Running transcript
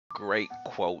great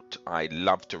quote I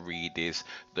love to read is,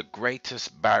 the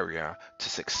greatest barrier to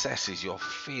success is your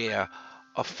fear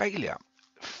of failure.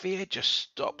 Fear just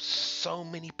stops so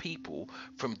many people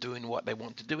from doing what they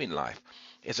want to do in life.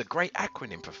 It's a great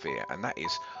acronym for fear, and that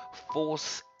is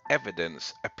false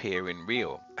evidence appearing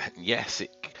real. And yes,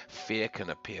 fear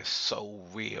can appear so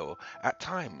real at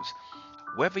times.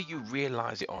 Whether you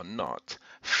realize it or not,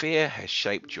 fear has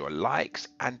shaped your likes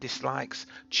and dislikes,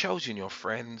 chosen your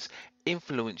friends,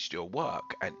 influenced your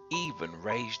work, and even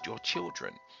raised your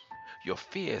children. Your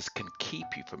fears can keep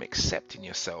you from accepting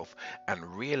yourself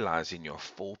and realizing your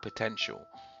full potential.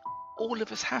 All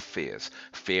of us have fears: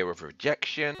 fear of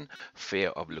rejection, fear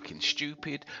of looking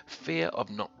stupid, fear of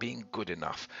not being good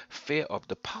enough, fear of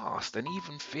the past, and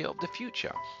even fear of the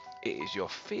future. It is your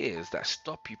fears that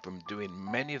stop you from doing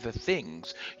many of the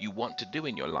things you want to do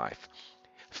in your life.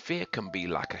 Fear can be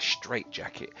like a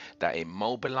straitjacket that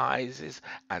immobilizes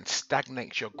and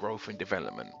stagnates your growth and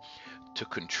development. To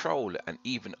control and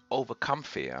even overcome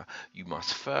fear, you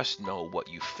must first know what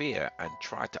you fear and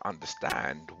try to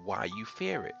understand why you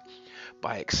fear it.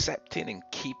 By accepting and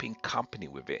keeping company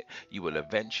with it, you will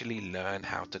eventually learn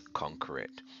how to conquer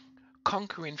it.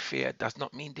 Conquering fear does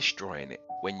not mean destroying it.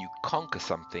 When you conquer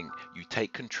something, you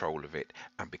take control of it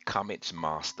and become its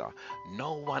master.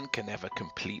 No one can ever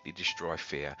completely destroy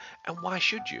fear, and why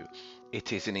should you?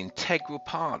 It is an integral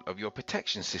part of your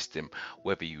protection system,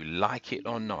 whether you like it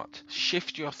or not.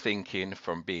 Shift your thinking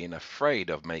from being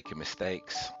afraid of making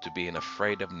mistakes to being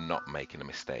afraid of not making a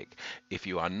mistake. If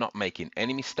you are not making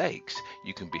any mistakes,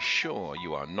 you can be sure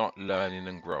you are not learning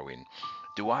and growing.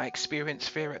 Do I experience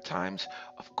fear at times?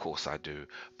 Of course I do,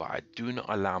 but I do not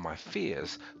allow my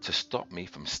fears to stop me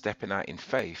from stepping out in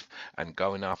faith and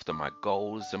going after my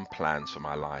goals and plans for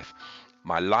my life.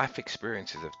 My life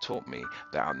experiences have taught me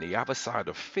that on the other side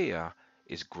of fear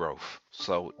is growth.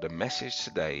 So the message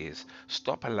today is,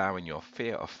 stop allowing your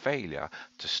fear of failure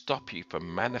to stop you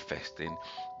from manifesting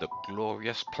the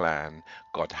glorious plan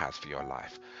God has for your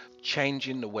life.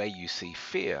 Changing the way you see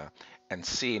fear and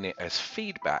seeing it as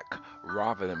feedback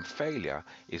rather than failure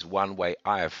is one way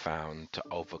I have found to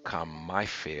overcome my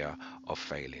fear of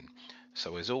failing.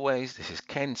 So as always, this is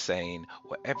Ken saying,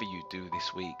 whatever you do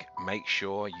this week, make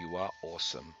sure you are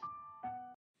awesome.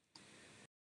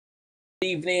 Good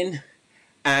evening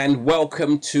and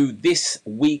welcome to this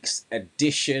week's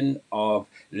edition of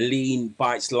Lean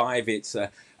Bites Live. It's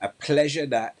a pleasure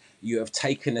that you have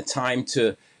taken the time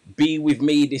to be with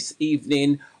me this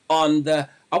evening on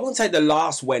I won't say the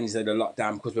last Wednesday of the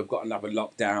lockdown, because we've got another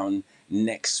lockdown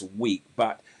next week.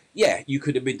 But yeah, you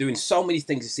could have been doing so many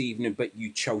things this evening, but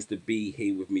you chose to be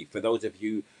here with me. For those of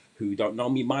you who don't know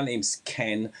me, my name's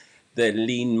Ken, the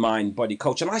L.E.A.N MindBody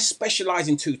Coach, and I specialize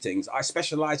in two things. I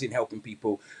specialize in helping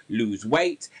people lose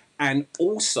weight and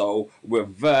also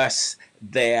reverse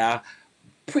their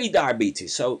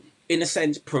pre-diabetes. So in a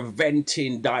sense,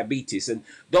 preventing diabetes, and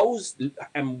those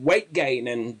and weight gain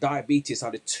and diabetes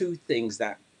are the two things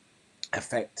that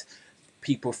affect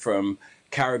people from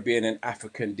Caribbean and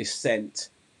African descent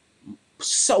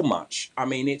so much. I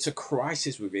mean, it's a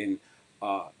crisis within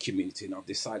our community, and I've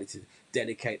decided to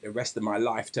dedicate the rest of my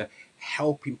life to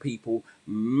helping people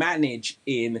manage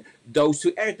in those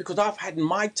two areas, because I've had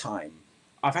my time.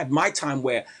 I've had my time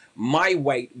where my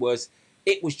weight was,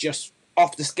 it was just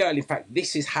off the scale. In fact,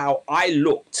 this is how I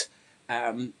looked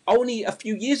only a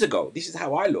few years ago. This is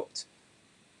how I looked.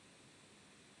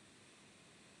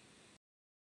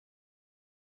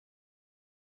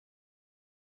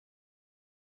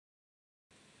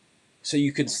 So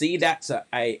you can see that's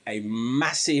a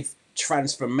massive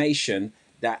transformation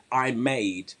that I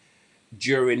made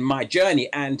during my journey.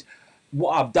 And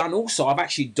what I've done also, I've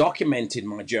actually documented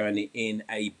my journey in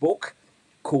a book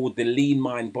called the L.E.A.N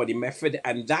MindBody Method.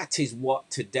 And that is what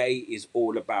today is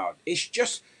all about. It's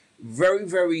just very,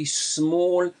 very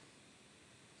small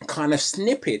kind of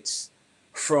snippets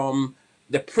from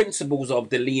the principles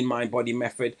of the L.E.A.N MindBody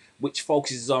Method, which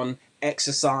focuses on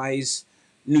exercise,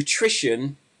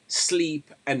 nutrition,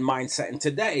 sleep, and mindset. And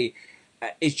today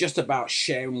is just about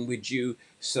sharing with you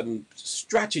some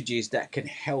strategies that can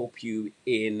help you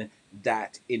in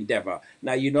that endeavor.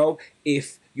 Now, you know,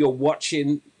 if you're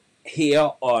watching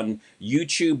here on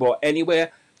YouTube or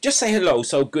anywhere, just say hello.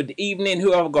 So good evening,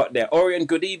 who have I got there? Orion,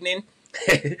 good evening.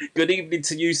 Good evening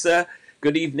to you, sir.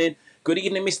 Good evening. Good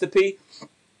evening, Mr. P.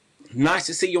 Nice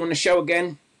to see you on the show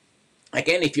again.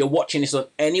 Again, if you're watching this on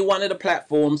any one of the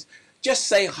platforms, just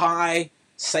say hi,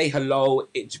 say hello.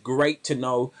 It's great to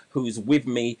know who's with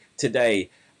me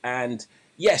today. And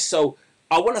yes, so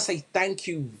I want to say thank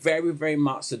you very, very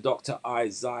much to Dr.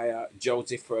 Isaiah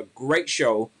Joseph for a great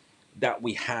show that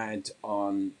we had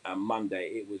on Monday.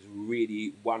 It was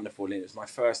really wonderful, and it was my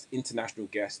first international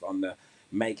guest on the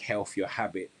Make Health Your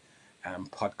Habit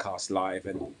podcast live.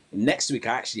 And next week,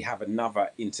 I actually have another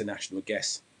international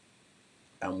guest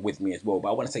with me as well. But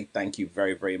I want to say thank you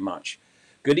very, very much.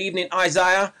 Good evening,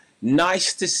 Isaiah.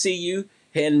 Nice to see you.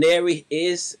 Here and there he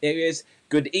is. There he is.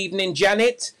 Good evening,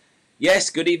 Janet. Yes,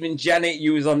 good evening, Janet.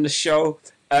 You was on the show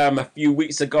a few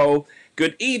weeks ago.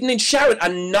 Good evening, Sharon.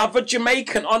 Another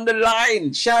Jamaican on the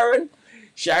line. Sharon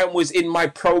was in my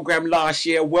program last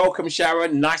year. Welcome,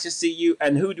 Sharon. Nice to see you.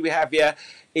 And who do we have here?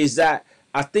 Is that,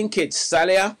 I think it's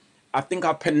Salia. I think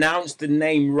I pronounced the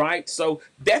name right. So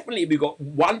definitely we got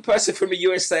one person from the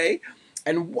USA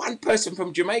and one person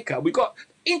from Jamaica. We got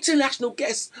international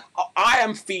guests. I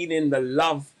am feeling the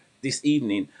love this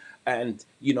evening. And,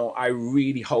 you know, I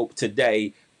really hope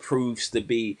today proves to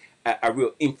be a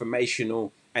real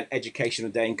informational and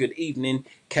educational day. And good evening,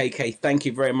 KK. Thank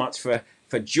you very much for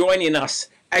joining us,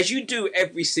 as you do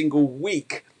every single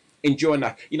week, enjoying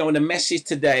us. You know, and the message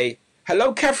today,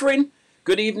 hello, Catherine.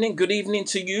 Good evening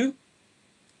to you.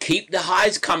 Keep the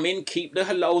highs coming, keep the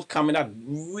hellos coming. I'd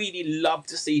really love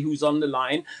to see who's on the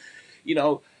line. You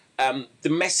know, the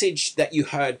message that you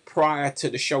heard prior to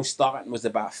the show starting was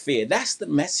about fear. That's the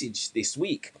message this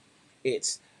week.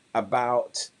 It's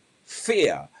about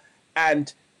fear.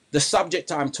 And the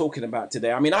subject I'm talking about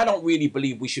today, I mean, I don't really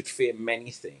believe we should fear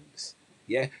many things.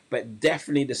 Yeah, but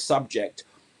definitely the subject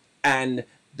and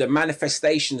the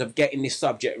manifestations of getting this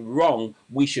subject wrong,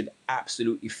 we should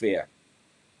absolutely fear.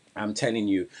 I'm telling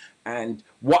you. And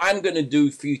what I'm going to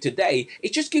do for you today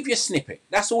is just give you a snippet.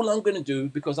 That's all I'm going to do,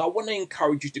 because I want to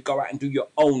encourage you to go out and do your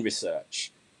own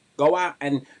research. Go out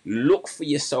and look for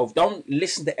yourself. Don't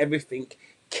listen to everything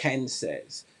Ken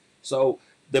says. So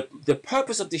the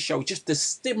purpose of this show is just to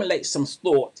stimulate some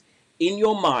thought in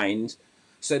your mind,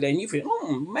 so then you think,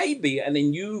 maybe, and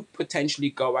then you potentially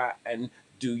go out and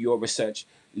do your research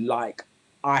like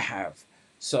I have.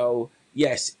 So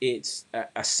yes, it's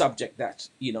a subject that's,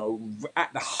 you know,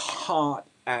 at the heart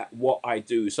at what I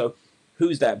do. So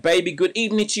who's that? Baby, good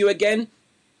evening to you again.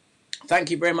 Thank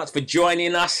you very much for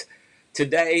joining us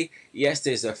today. Yes,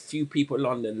 there's a few people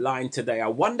on the line today. I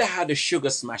wonder how the sugar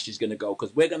smash is going to go,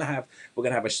 because we're going to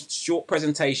have a short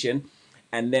presentation,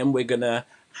 and then we're going to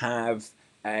have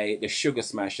the sugar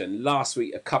smash. And last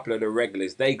week, a couple of the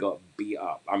regulars, they got beat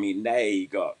up. I mean, they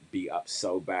got beat up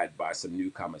so bad by some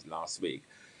newcomers last week.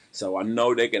 So I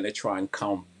know they're going to try and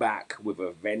come back with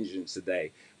a vengeance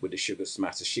today with the sugar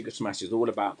smash. The sugar smash is all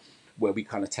about where we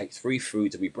kind of take 3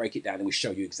 foods and we break it down and we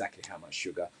show you exactly how much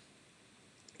sugar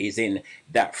is in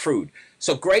that food.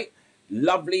 So great,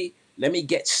 lovely. Let me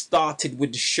get started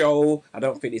with the show. I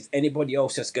don't think there's anybody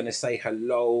else that's going to say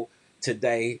hello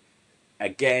today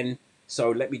again.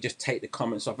 So let me just take the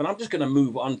comments off, and I'm just going to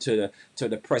move on to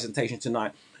the presentation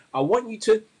tonight. I want you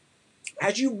to,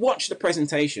 as you watch the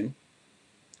presentation,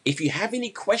 if you have any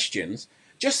questions,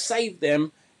 just save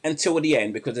them until the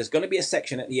end, because there's going to be a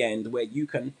section at the end where you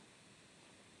can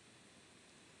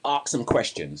ask some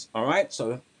questions. All right.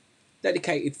 So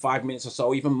dedicated 5 minutes or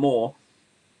so, even more,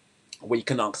 where you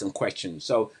can ask some questions.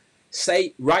 So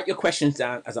write your questions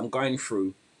down as I'm going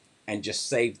through, and just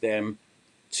save them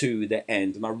to the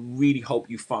end. And I really hope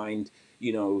you find,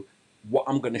 you know, what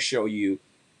I'm going to show you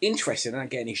interesting. And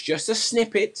again, it's just a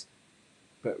snippet,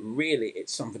 but really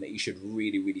it's something that you should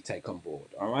really, really take on board.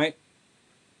 All right.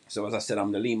 So as I said,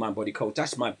 I'm the L.E.A.N MindBody Coach.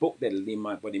 That's my book there, the L.E.A.N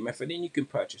MindBody Method, and you can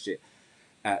purchase it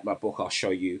at my book. I'll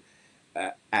show you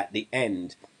at the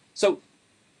end. So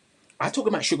I talk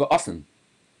about sugar often.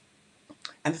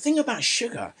 And the thing about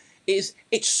sugar is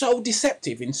it's so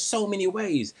deceptive in so many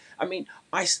ways. I mean,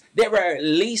 there are at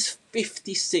least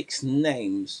 56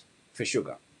 names for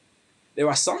sugar. There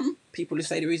are some people who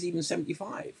say there is even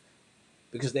 75,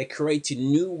 because they're creating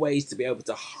new ways to be able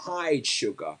to hide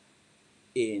sugar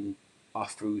in our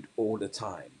food all the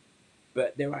time.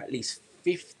 But there are at least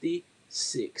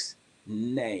 56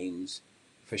 names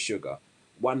for sugar.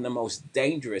 One of the most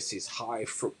dangerous is high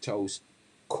fructose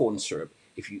corn syrup.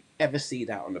 If you ever see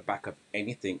that on the back of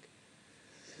anything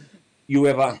you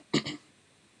ever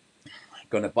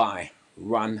gonna buy,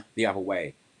 run the other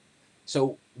way.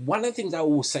 So one of the things I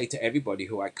will say to everybody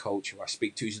who I coach, who I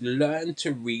speak to, is learn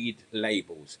to read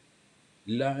labels.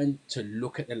 Learn to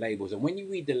look at the labels. And when you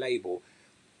read the label,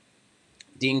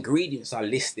 the ingredients are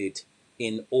listed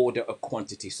in order of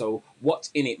quantity. So what's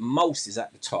in it most is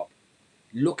at the top.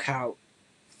 Look out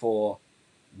for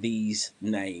these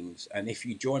names. And if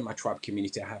you join my tribe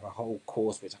community, I have a whole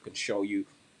course which I can show you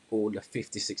all the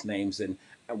 56 names and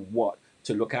what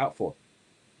to look out for.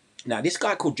 Now, this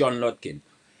guy called John Lodkin,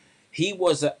 he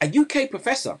was a UK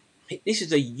professor. This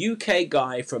is a UK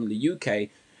guy from the UK.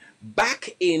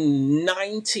 Back in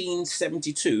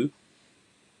 1972,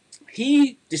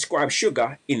 he described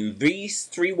sugar in these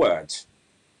three words: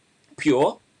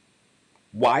 pure,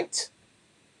 white,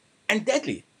 and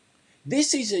deadly.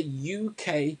 This is a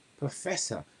UK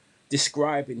professor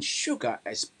describing sugar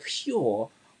as pure,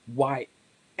 white,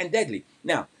 and deadly.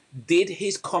 Now, did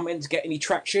his comments get any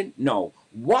traction? No.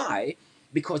 Why?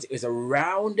 Because it was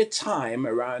around the time,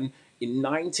 around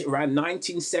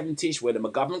 1970s, where the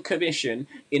government commission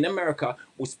in America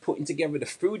was putting together the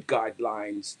food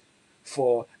guidelines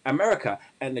for America,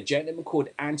 and a gentleman called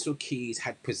Ansel Keys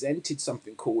had presented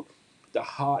something called the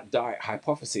hard diet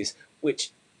hypothesis,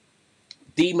 which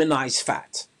demonized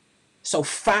fat. So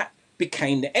fat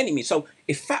became the enemy. So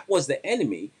if fat was the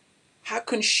enemy, how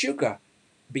can sugar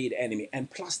be the enemy?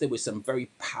 And plus, there were some very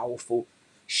powerful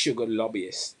sugar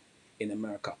lobbyists in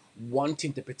America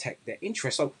wanting to protect their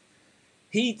interests. So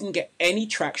he didn't get any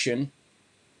traction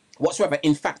whatsoever.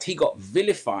 In fact, he got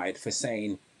vilified for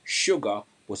saying sugar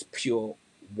was pure,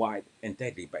 white, and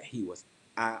deadly. But he was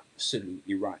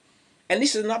absolutely right. And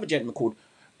this is another gentleman called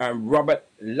Robert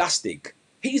Lustig.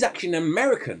 He's actually an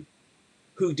American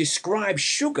who describes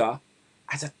sugar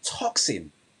as a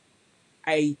toxin.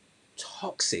 A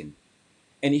toxin.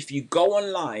 And if you go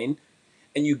online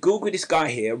and you Google this guy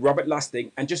here, Robert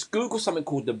Lustig, and just Google something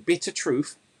called The Bitter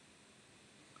Truth,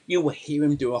 you will hear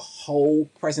him do a whole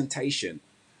presentation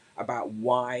about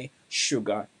why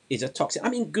sugar is a toxin. I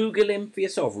mean, Google him for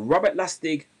yourself. Robert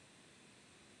Lustig,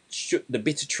 The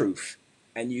Bitter Truth.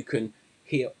 And you can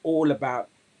hear all about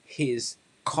his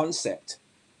concept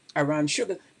around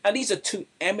sugar. And these are two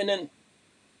eminent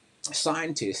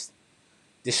scientists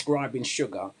describing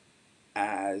sugar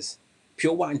as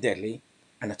pure, white, and deadly,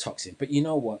 and a toxin. But you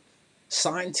know what?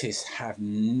 Scientists have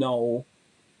no,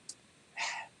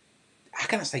 how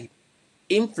can I say,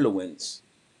 influence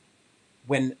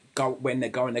when they're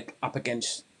going up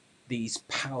against these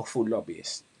powerful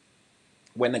lobbyists,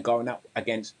 when they're going up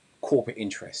against corporate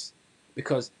interests.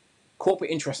 Because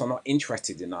corporate interests are not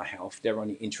interested in our health, they're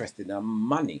only interested in our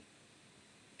money.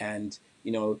 And,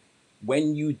 you know,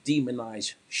 when you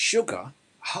demonize sugar,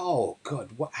 oh God,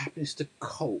 what happens to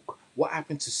Coke? What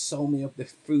happens to so many of the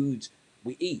foods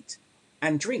we eat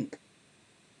and drink?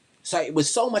 So it was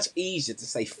so much easier to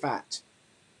say fat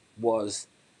was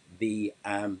the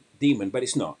demon, but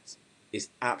it's not. It's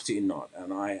absolutely not.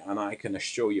 And I can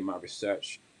assure you my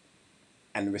research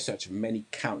and the research of many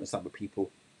countless other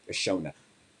people has shown that.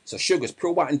 So sugar is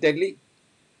pure, white, and deadly,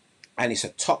 and it's a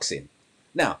toxin.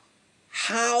 Now,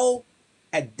 how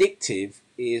addictive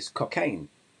is cocaine?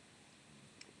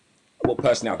 Well,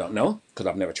 personally, I don't know because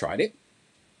I've never tried it.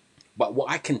 But what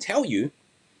I can tell you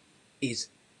is,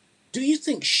 do you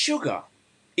think sugar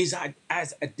is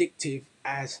as addictive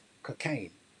as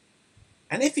cocaine?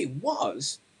 And if it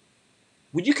was,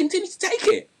 would you continue to take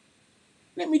it?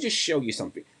 Let me just show you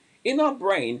something. In our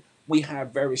brain, we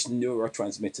have various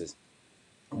neurotransmitters.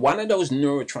 One of those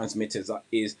neurotransmitters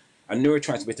is a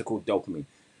neurotransmitter called dopamine.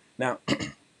 Now,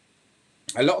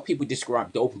 a lot of people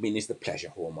describe dopamine as the pleasure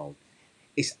hormone.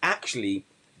 It's actually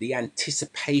the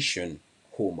anticipation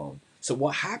hormone. So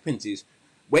what happens is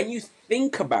when you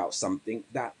think about something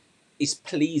that is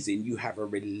pleasing, you have a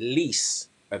release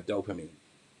of dopamine.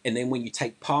 And then when you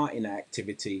take part in an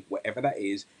activity, whatever that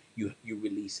is, you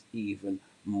release even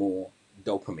more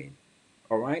dopamine.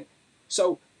 All right?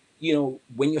 So, you know,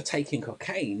 when you're taking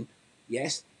cocaine,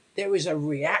 yes, there is a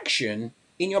reaction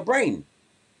in your brain.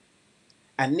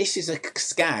 And this is a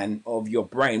scan of your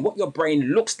brain, what your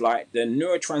brain looks like, the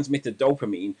neurotransmitter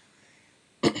dopamine,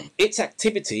 its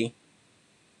activity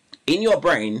in your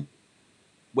brain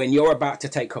when you're about to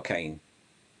take cocaine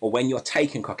or when you're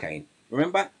taking cocaine.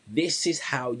 Remember, this is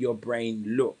how your brain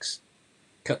looks.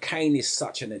 Cocaine is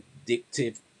such an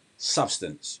addictive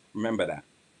substance. Remember that.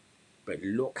 But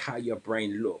look how your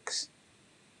brain looks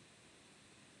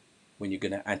when you're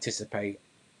going to anticipate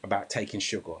about taking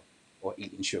sugar or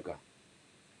eating sugar.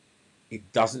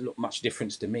 It doesn't look much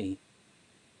different to me.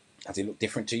 Does it look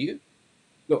different to you?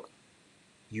 Look,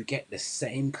 you get the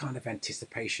same kind of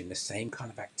anticipation, the same kind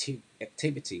of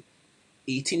activity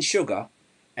eating sugar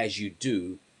as you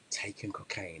do taking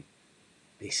cocaine.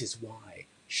 This is why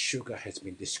sugar has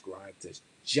been described as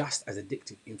just as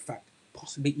addictive, in fact,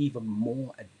 possibly even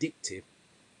more addictive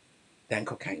than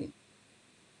cocaine.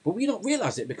 But we don't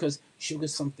realize it because sugar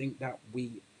is something that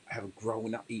we have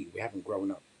grown up eating. We haven't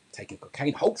grown up taking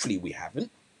cocaine. Hopefully we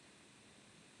haven't.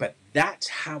 But that's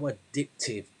how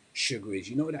addictive sugar is.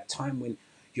 You know that time when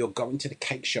you're going to the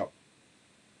cake shop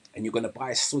and you're going to buy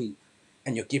a sweet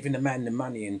and you're giving the man the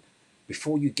money, and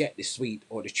before you get the sweet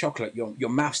or the chocolate, your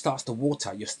mouth starts to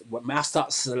water, your mouth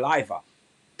starts saliva.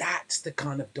 That's the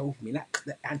kind of dopamine, that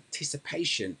the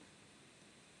anticipation.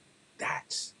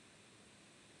 That's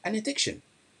an addiction.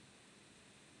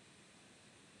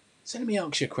 So let me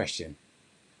ask you a question.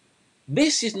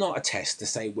 This is not a test to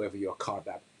say whether you're a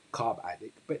carb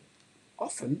addict, but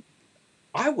often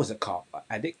I was a carb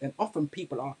addict, and often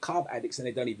people are carb addicts and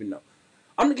they don't even know.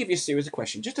 I'm going to give you a series of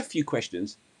questions, just a few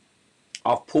questions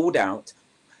I've pulled out.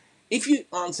 If you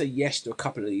answer yes to a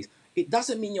couple of these, it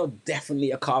doesn't mean you're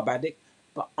definitely a carb addict,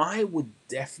 but I would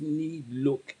definitely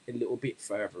look a little bit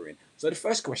further in. So the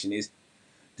first question is,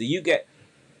 do you get,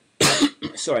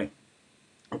 sorry,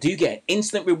 do you get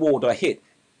instant reward or hit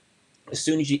as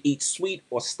soon as you eat sweet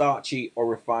or starchy or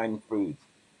refined food?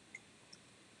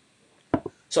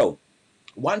 So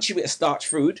once you eat a starch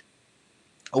food,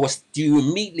 or do you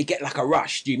immediately get like a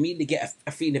rush? Do you immediately get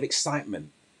a feeling of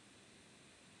excitement?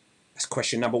 That's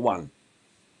question number one.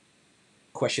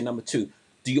 Question number two,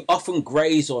 do you often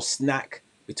graze or snack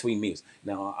between meals?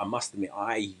 Now, I must admit,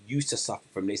 I used to suffer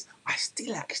from this. I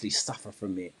still actually suffer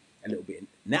from it a little bit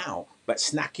now, but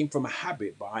snacking from a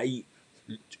habit, but I eat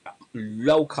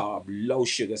low carb, low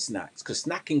sugar snacks, because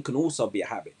snacking can also be a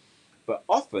habit. But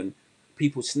often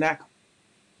people snack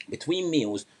between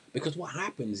meals because what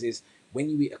happens is when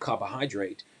you eat a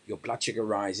carbohydrate, your blood sugar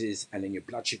rises and then your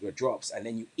blood sugar drops, and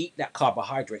then you eat that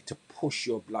carbohydrate to push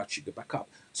your blood sugar back up.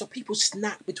 So people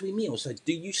snack between meals. So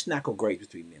do you snack or graze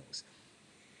between meals?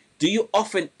 Do you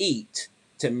often eat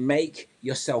to make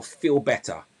yourself feel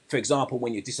better? For example,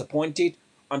 when you're disappointed,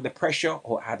 under pressure,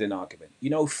 or had an argument. You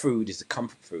know, food is a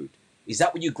comfort food. Is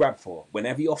that what you grab for?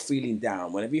 Whenever you're feeling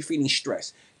down, whenever you're feeling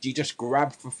stressed, do you just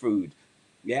grab for food?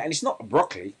 Yeah, and it's not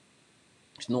broccoli.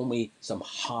 It's normally some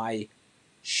high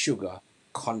sugar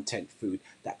content food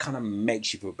that kind of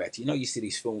makes you feel better. You know, you see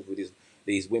these films with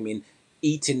these women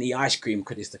eating the ice cream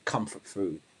because it's the comfort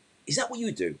food. Is that what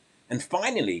you do? And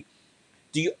finally,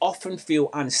 do you often feel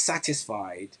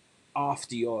unsatisfied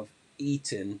after you've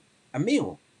eaten a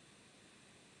meal?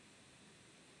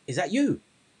 Is that you?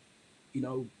 You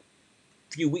know,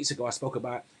 a few weeks ago I spoke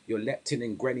about your leptin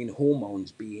and ghrelin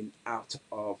hormones being out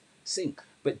of sync.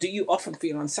 But do you often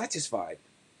feel unsatisfied?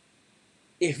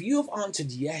 If you have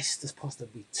answered yes, there's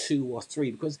possibly two or three,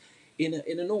 because in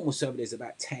a normal survey there's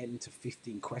about 10 to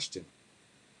 15 questions.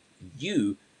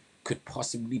 You could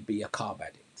possibly be a carb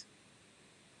addict.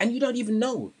 And you don't even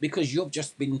know because you've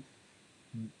just been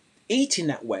eating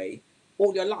that way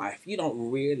all your life. You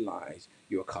don't realize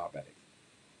you're a carb addict.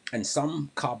 And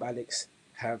some carb addicts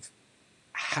have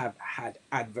had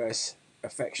adverse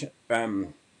affection,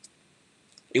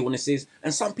 illnesses,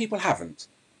 and some people haven't.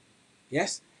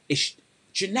 Yes, it's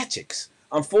genetics.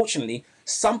 Unfortunately,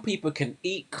 some people can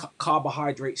eat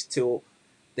carbohydrates till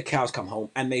the cows come home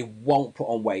and they won't put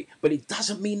on weight, but it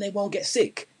doesn't mean they won't get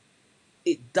sick.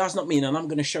 It does not mean, and I'm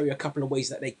going to show you a couple of ways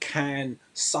that they can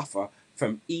suffer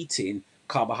from eating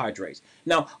carbohydrates.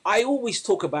 Now, I always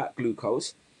talk about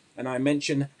glucose, and I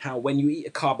mention how when you eat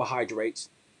a carbohydrate,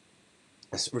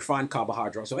 refined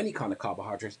carbohydrates or any kind of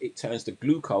carbohydrates, it turns to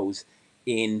glucose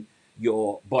in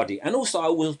your body. And also I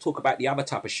will talk about the other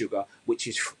type of sugar, which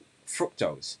is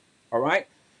fructose. All right.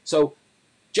 So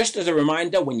just as a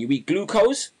reminder, when you eat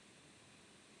glucose,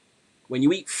 when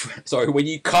you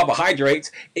eat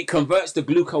carbohydrates, it converts the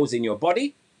glucose in your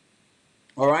body.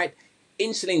 All right.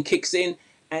 Insulin kicks in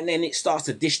and then it starts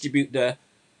to distribute the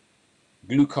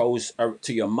glucose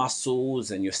to your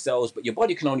muscles and your cells, but your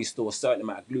body can only store a certain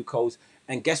amount of glucose.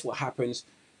 And guess what happens?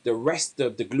 The rest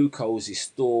of the glucose is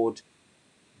stored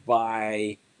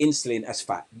by insulin as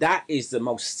fat. That is the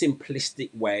most simplistic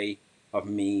way of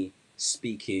me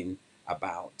speaking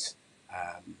about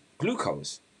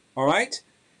glucose. All right.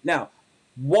 Now,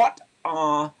 what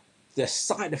are the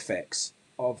side effects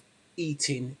of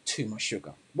eating too much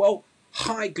sugar? Well,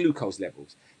 high glucose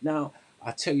levels. Now,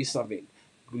 I'll tell you something.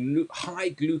 High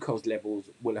glucose levels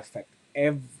will affect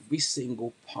every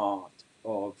single part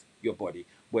of your body,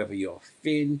 whether you're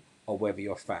thin or whether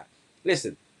you're fat.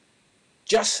 Listen,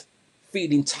 just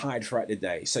feeling tired throughout the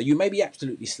day. So you may be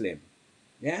absolutely slim,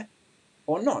 yeah,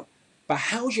 or not. But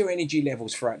how's your energy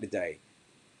levels throughout the day?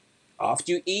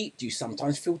 After you eat, do you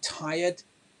sometimes feel tired?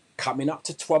 Coming up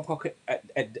to 12 o'clock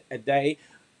a day,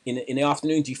 in the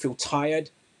afternoon, do you feel tired?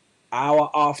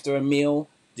 Hour after a meal,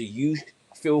 do you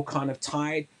feel kind of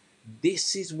tired?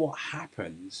 This is what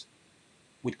happens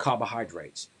with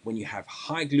carbohydrates. When you have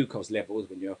high glucose levels,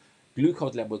 when your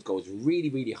glucose levels goes really,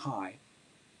 really high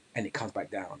and it comes back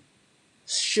down.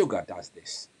 Sugar does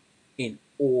this in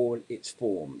all its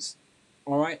forms.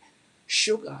 All right.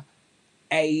 Sugar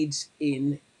aids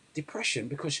in depression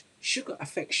because sugar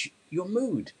affects your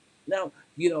mood. Now,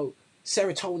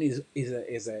 serotonin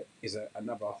is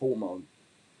another hormone,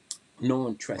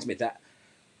 neurotransmitter that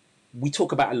we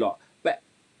talk about a lot. But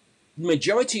the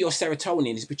majority of your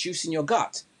serotonin is produced in your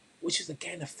gut, which is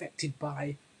again affected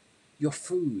by your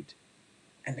food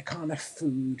and the kind of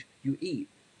food you eat.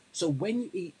 So when you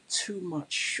eat too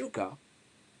much sugar,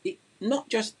 it not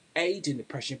just aids in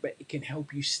depression, but it can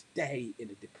help you stay in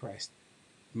a depressed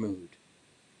mood.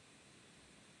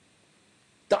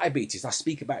 Diabetes. I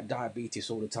speak about diabetes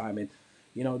all the time, and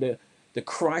the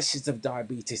crisis of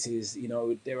diabetes is,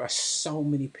 there are so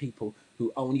many people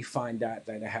who only find out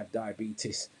that they have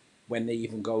diabetes when they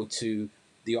even go to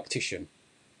the optician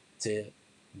to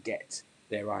get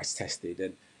their eyes tested.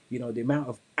 And the amount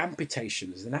of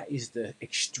amputations, and that is the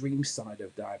extreme side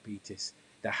of diabetes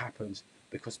that happens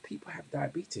because people have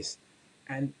diabetes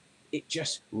and it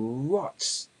just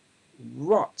rots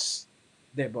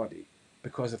their body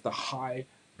because of the high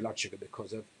blood sugar,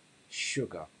 because of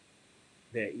sugar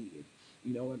they're eating.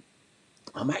 And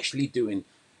I'm actually doing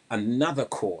another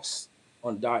course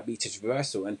on diabetes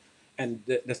reversal, and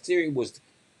the theory was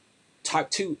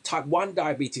type 1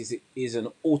 diabetes is an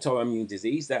autoimmune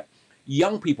disease that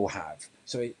young people have.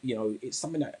 So it's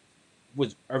something that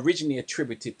was originally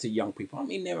attributed to young people. I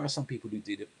mean, there are some people who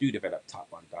do develop type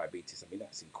 1 diabetes. I mean,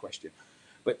 that's in question.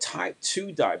 But type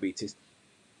 2 diabetes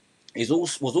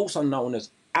was also known as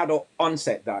adult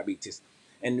onset diabetes.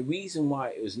 And the reason why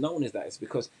it was known as that is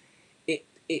because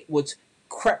it was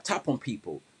crept up on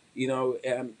people.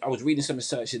 I was reading some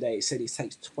research today. It said it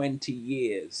takes 20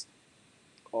 years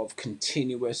of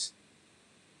continuous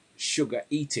sugar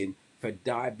eating for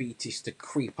diabetes to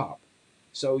creep up.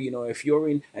 So, if you're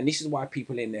in, and this is why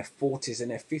people in their 40s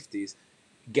and their 50s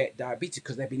get diabetes,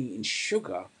 because they've been eating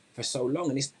sugar for so long,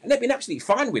 and they've been absolutely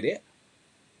fine with it.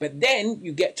 But then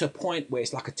you get to a point where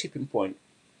it's like a tipping point,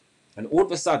 and all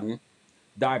of a sudden,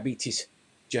 diabetes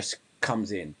just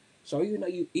comes in. So,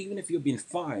 even if you've been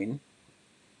fine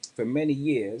for many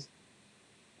years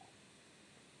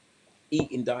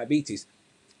eating diabetes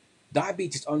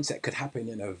onset could happen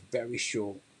in a very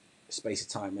short space of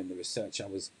time. And the research I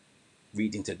was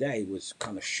reading today was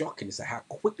kind of shocking as to how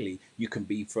quickly you can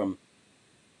be from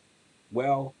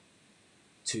well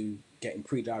to getting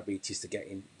pre-diabetes to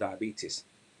getting diabetes.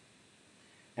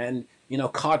 And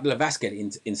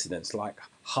cardiovascular incidents like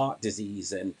heart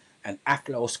disease and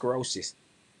atherosclerosis,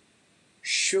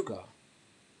 sugar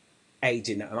aids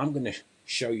in that. And I'm going to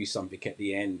show you something at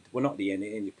the end, well, not the end,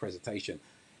 in the presentation,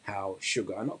 how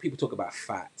sugar, and a lot of people talk about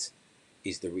fat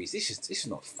is the reason. This is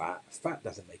not fat. Fat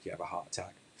doesn't make you have a heart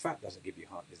attack. Fat doesn't give you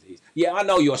heart disease. Yeah, I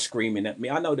know you're screaming at me.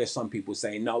 I know there's some people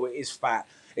saying, no, it is fat.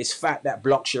 It's fat that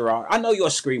blocks your heart. I know you're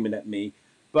screaming at me,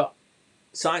 but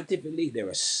scientifically, there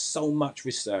is so much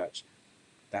research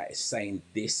that is saying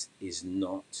this is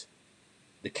not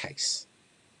the case.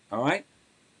 All right?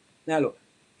 Now, look,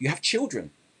 you have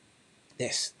children. There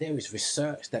is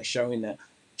research that's showing that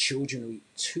children who eat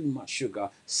too much sugar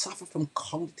suffer from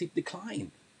cognitive decline.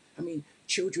 I mean,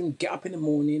 children get up in the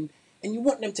morning and you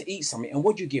want them to eat something, and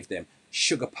what do you give them?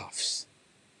 Sugar puffs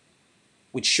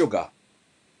with sugar.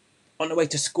 On the way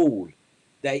to school,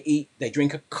 they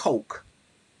drink a Coke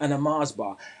and a Mars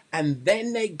bar, and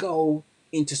then they go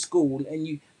into school, and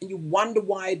you wonder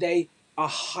why they are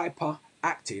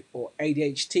hyperactive or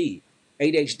ADHD.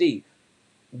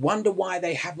 Wonder why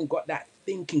they haven't got that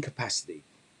thinking capacity.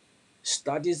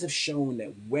 Studies have shown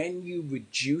that when you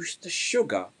reduce the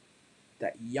sugar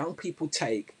that young people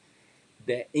take,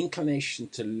 their inclination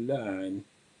to learn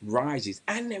rises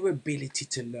and their ability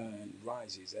to learn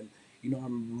rises. And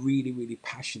I'm really, really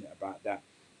passionate about that.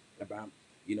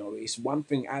 It's one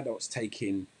thing adults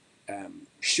taking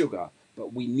sugar,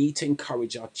 but we need to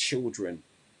encourage our children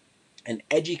and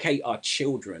educate our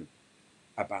children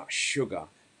about sugar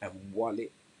and what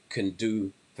it can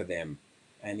do for them.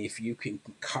 And if you can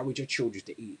encourage your children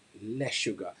to eat less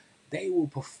sugar, they will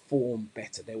perform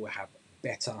better. They will have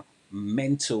better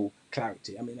mental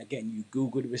clarity. I mean, again, you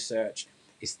Google the research,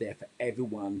 it's there for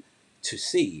everyone to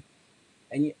see.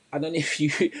 And I don't know if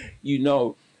you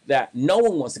know that no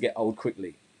one wants to get old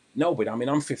quickly. Nobody. I mean,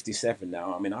 I'm 57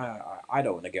 now. I mean, I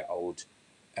don't want to get old.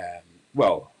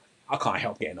 Well, I can't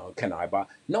help getting old, can I? But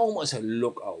no one wants to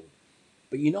look old.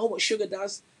 But you know what sugar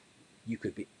does? You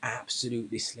could be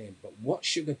absolutely slim. But what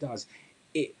sugar does,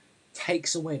 it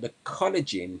takes away the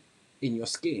collagen in your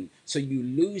skin. So you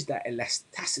lose that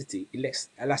elasticity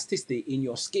in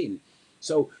your skin.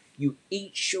 So you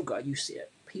eat sugar, you see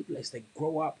it, people as they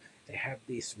grow up, they have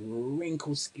this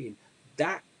wrinkled skin.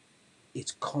 That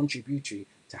is contributory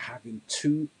to having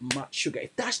too much sugar.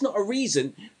 If that's not a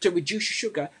reason to reduce your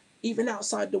sugar, even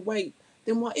outside the weight,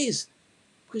 then what is?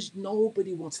 Because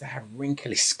nobody wants to have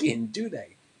wrinkly skin, do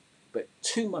they? But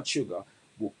too much sugar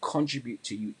will contribute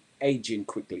to you aging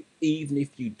quickly, even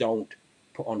if you don't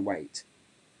put on weight.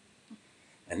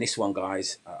 And this one,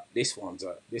 guys, this one's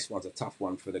a tough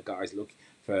one for the guys. Look,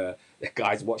 for the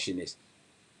guys watching this.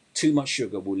 Too much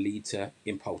sugar will lead to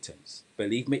impotence.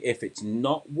 Believe me, if it's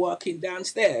not working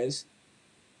downstairs,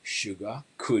 sugar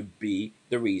could be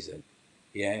the reason.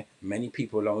 Yeah, many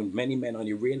men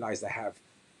only realize they have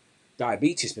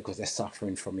diabetes because they're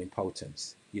suffering from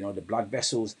impotence. You know, the blood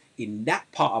vessels in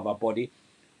that part of our body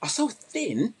are so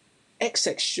thin,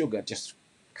 excess sugar just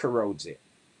corrodes it.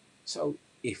 So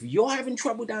if you're having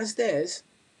trouble downstairs,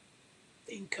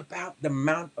 think about the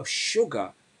amount of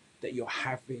sugar that you're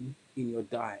having in your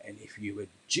diet. And if you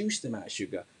reduce the amount of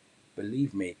sugar,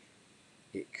 believe me,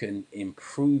 it can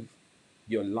improve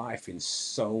your life in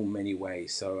so many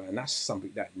ways. So, and that's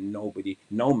something that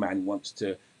no man wants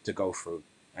to go through,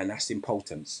 and that's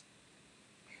impotence.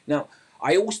 Now,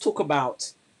 I always talk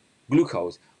about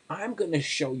glucose. I'm going to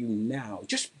show you now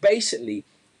just basically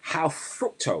how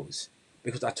fructose,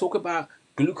 because I talk about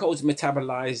glucose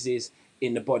metabolizes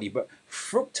in the body, but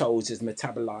fructose is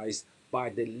metabolized by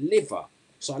the liver.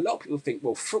 So a lot of people think,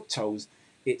 well, fructose,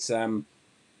 it's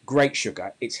great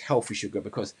sugar, it's healthy sugar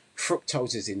because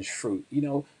fructose is in fruit. You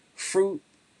know, fruit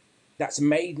that's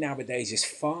made nowadays is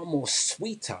far more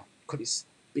sweeter because it's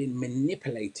been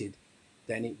manipulated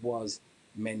than it was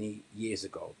many years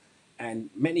ago. And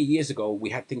many years ago, we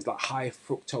had things like high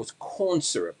fructose corn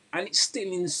syrup, and it's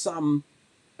still in some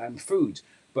foods.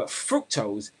 But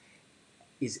fructose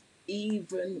is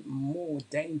even more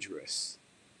dangerous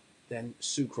than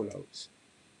sucralose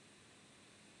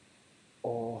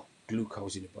or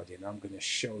glucose in the body. And I'm going to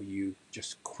show you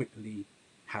just quickly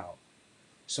how.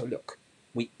 So look,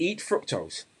 we eat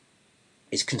fructose.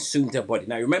 It's consumed in our body.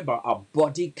 Now remember, our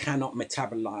body cannot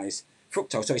metabolize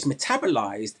fructose. So it's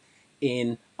metabolized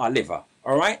in our liver.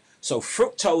 All right. So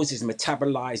fructose is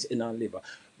metabolized in our liver.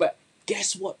 But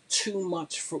guess what? Too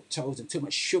much fructose and too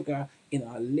much sugar in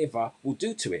our liver will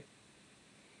do to it.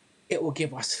 It will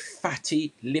give us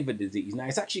fatty liver disease. Now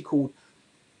it's actually called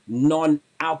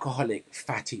non-alcoholic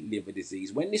fatty liver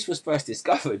disease. When this was first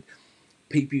discovered,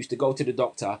 people used to go to the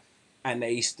doctor and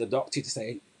the doctor to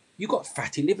say, you got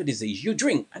fatty liver disease, you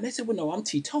drink. And they said, well, no, I'm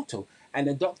teetotal. And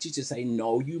the doctor to say,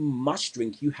 no, you must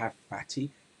drink, you have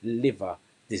fatty liver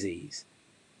disease.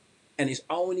 And it's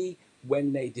only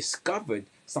when they discovered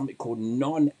something called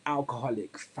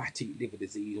non-alcoholic fatty liver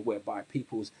disease, whereby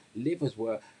people's livers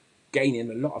were gaining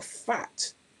a lot of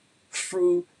fat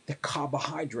through the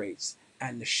carbohydrates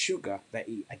and the sugar they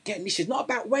eat. Again, this is not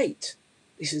about weight.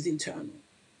 This is internal.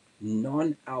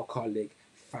 Non-alcoholic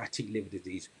fatty liver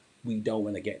disease. We don't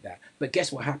want to get that. But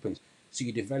guess what happens? So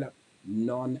you develop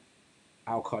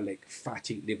non-alcoholic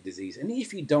fatty liver disease. And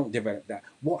if you don't develop that,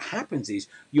 what happens is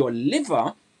your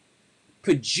liver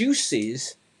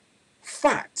produces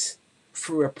fat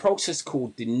through a process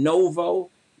called de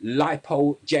novo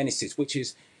lipogenesis, which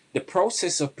is the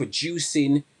process of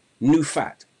producing new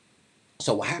fat.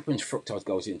 So what happens, fructose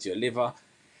goes into your liver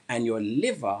and your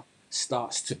liver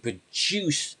starts to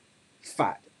produce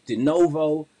fat, de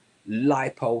novo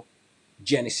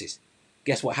lipogenesis.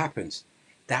 Guess what happens?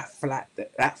 That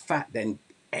fat then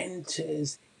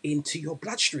enters into your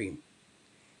bloodstream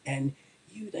and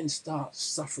you then start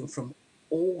suffering from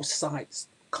all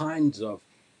kinds of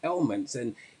ailments.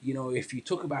 And you know, if you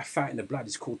talk about fat in the blood,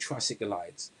 it's called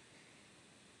triglycerides.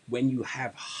 When you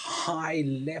have high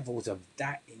levels of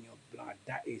that in your blood,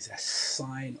 that is a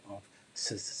sign of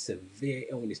severe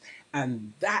illness.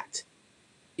 And that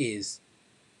is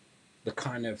the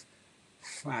kind of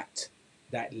fat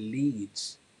that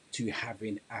leads to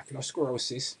having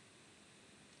atherosclerosis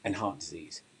and heart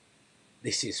disease.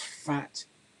 This is fat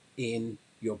in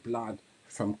your blood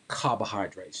from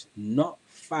carbohydrates, not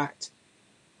fat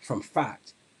from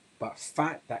fat, but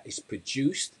fat that is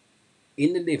produced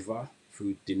in the liver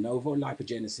through de novo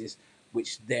lipogenesis,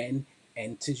 which then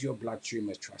enters your bloodstream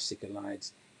as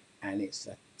triglycerides, and it's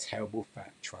a terrible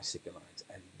fat, triglycerides,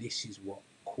 and this is what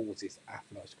causes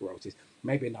atherosclerosis.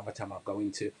 Maybe another time I'll go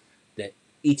into the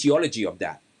etiology of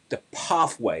that, the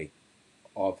pathway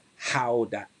of how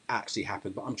that actually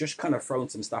happens. But I'm just kind of throwing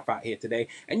some stuff out here today,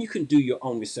 and you can do your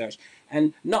own research.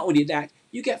 And not only that,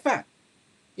 you get fat.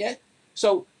 Yeah.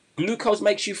 So glucose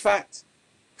makes you fat,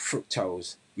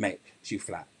 fructose makes you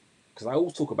fat. Because I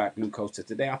always talk about glucose. So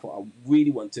today I thought I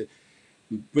really want to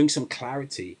bring some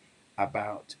clarity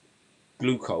about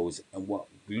glucose and what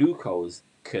glucose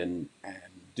can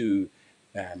do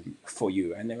for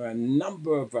you. And there are a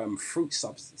number of fruit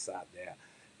substances out there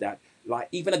that, like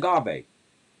even agave.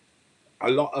 a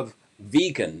lot of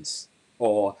vegans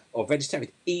or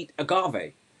vegetarians eat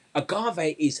agave.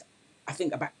 Agave is, I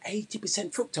think, about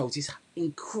 80% fructose. It's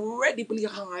incredibly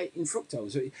high in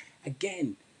fructose. So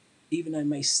again, even though I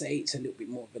may say it's a little bit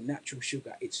more of a natural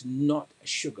sugar, it's not a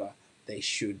sugar they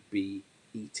should be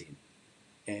eating.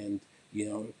 And you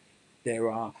know, there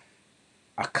are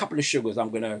a couple of sugars I'm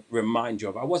going to remind you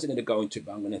of. I wasn't going to go into it,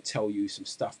 but I'm going to tell you some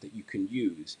stuff that you can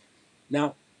use.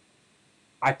 Now,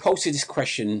 I posted this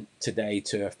question today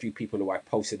to a few people who I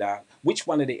posted out. Which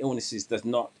one of the illnesses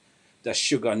does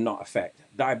sugar not affect?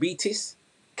 Diabetes,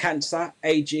 cancer,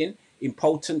 aging,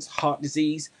 impotence, heart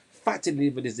disease, fatty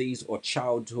liver disease, or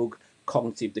childhood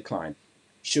cognitive decline.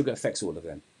 Sugar affects all of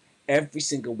them. Every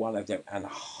single one of them, and a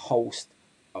host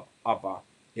of other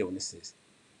illnesses.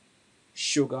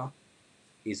 Sugar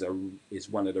is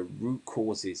one of the root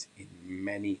causes in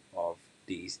many of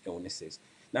these illnesses.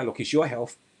 Now, look, it's your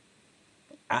health,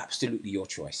 absolutely your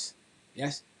choice.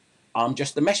 Yes, I'm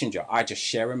just the messenger. I just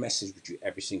share a message with you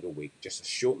every single week, just a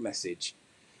short message,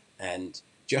 and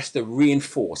just to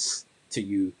reinforce to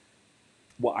you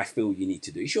what I feel you need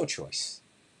to do. It's your choice.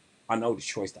 I know the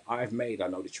choice that I've made. I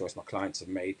know the choice my clients have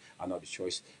made. I know the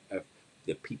choice of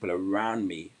the people around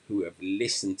me who have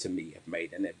listened to me have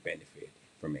made, and they've benefited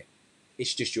from it.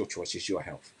 It's just your choice. It's your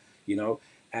health, you know.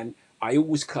 And I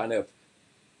always kind of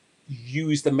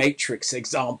use the matrix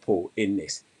example in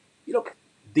this. You look,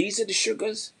 these are the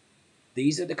sugars.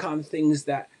 These are the kind of things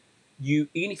that you,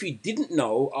 even if you didn't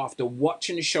know after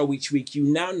watching the show each week, you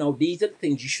now know these are the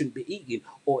things you shouldn't be eating.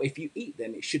 Or if you eat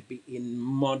them, it should be in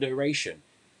moderation.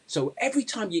 So every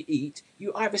time you eat,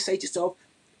 you either say to yourself,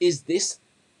 is this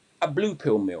a blue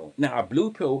pill meal? Now, a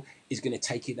blue pill is going to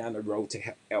take you down the road to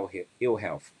ill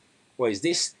health. Or is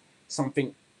this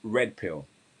something red pill?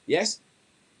 Yes,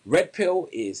 red pill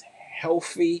is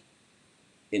healthy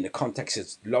in the context of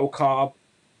low carb,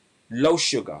 low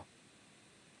sugar.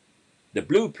 The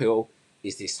blue pill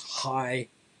is this high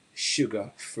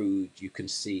sugar food you can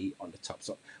see on the top.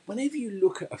 So whenever you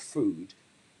look at a food,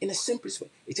 in the simplest way,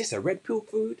 is this a red pill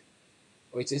food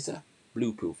or is this a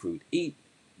blue pill food? Eat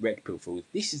red pill food.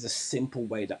 This is a simple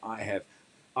way that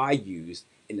I used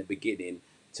in the beginning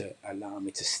to allow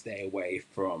me to stay away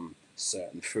from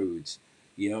certain foods,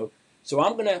 you know. So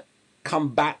I'm gonna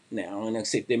come back now and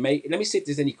see if let me see if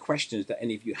there's any questions that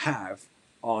any of you have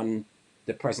on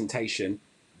the presentation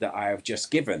that I have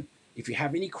just given. If you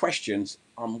have any questions,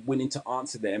 I'm willing to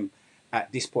answer them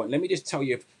at this point. Let me just tell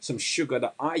you some sugar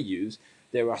that I use.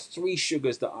 There are 3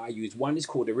 sugars that I use. One is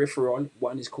called erythritol,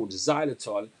 one is called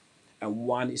xylitol, and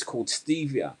one is called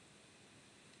stevia.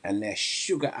 And they're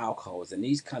sugar alcohols. And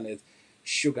these kind of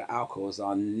sugar alcohols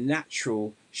are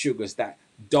natural sugars that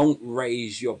don't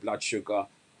raise your blood sugar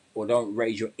or don't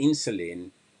raise your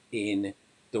insulin in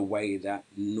the way that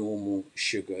normal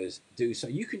sugars do. So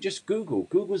you can just Google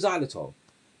xylitol,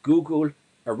 Google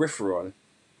erythritol,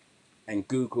 and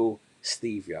Google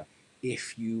stevia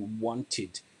if you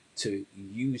wanted to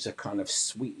use a kind of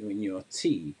sweetener in your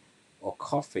tea or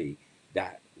coffee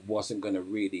that wasn't going to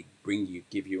really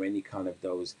give you any kind of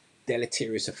those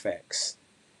deleterious effects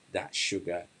that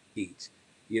sugar eats.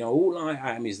 You know, all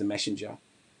I am is the messenger.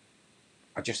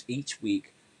 I just each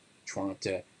week trying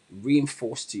to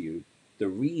reinforce to you the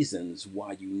reasons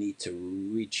why you need to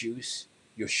reduce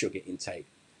your sugar intake,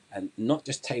 and not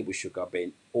just table sugar, but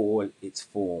in all its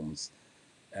forms.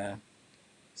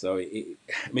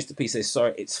 Mr. P says,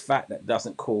 sorry, it's fat that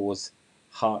doesn't cause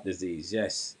heart disease.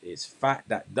 Yes, it's fat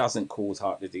that doesn't cause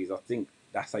heart disease. I think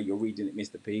that's how you're reading it,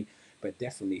 Mr. P. But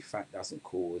definitely fat doesn't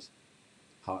cause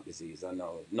heart disease. I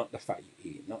know, not the fat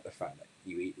you eat, not the fat that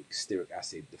you eat, stearic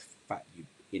acid, the fat you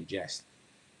ingest,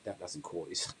 that doesn't cause,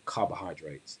 it's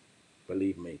carbohydrates,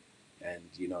 believe me. And,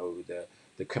 you know,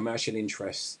 the commercial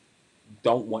interests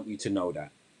don't want you to know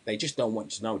that. They just don't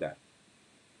want you to know that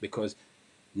because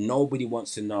nobody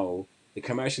wants to know. The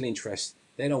commercial interests,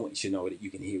 they don't want you to know that you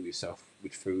can heal yourself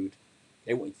with food.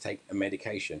 They want you to take a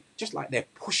medication, just like they're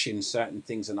pushing certain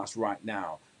things on us right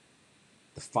now.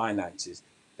 The finances,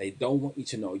 they don't want you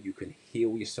to know you can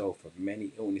heal yourself of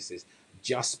many illnesses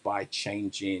just by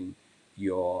changing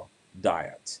your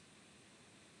diet.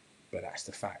 But that's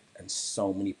the fact, and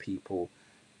so many people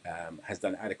has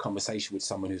done. I had a conversation with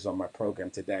someone who's on my program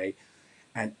today,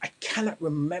 and I cannot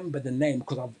remember the name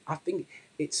because I think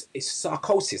it's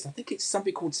sarcosis. I think it's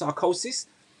something called sarcosis,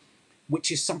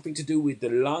 which is something to do with the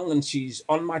lung, and she's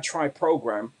on my Try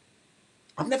program.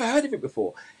 I've never heard of it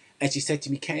before. And she said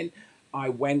to me, Ken, I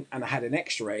went and I had an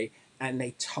x-ray and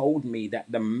they told me that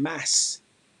the mass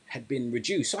had been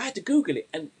reduced. So I had to Google it.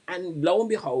 And lo and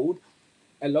behold,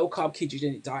 a low-carb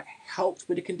ketogenic diet helped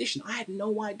with the condition. I had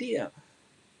no idea.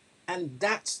 And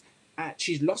that's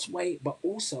she's lost weight, but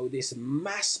also this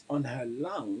mass on her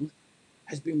lung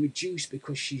has been reduced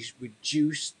because she's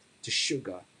reduced the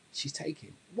sugar she's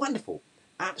taking. Wonderful,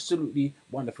 absolutely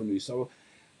wonderful news. So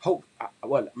hope,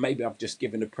 well, maybe I've just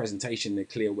given a presentation in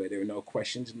clear where there are no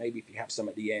questions. Maybe if you have some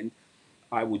at the end,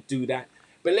 I would do that.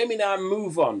 But let me now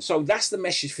move on. So that's the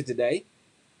message for today.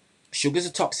 Sugar's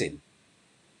a toxin.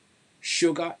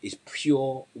 Sugar is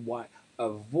pure white.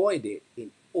 Avoid it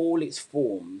in all its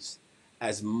forms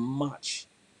as much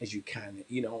as you can,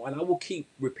 you know, and I will keep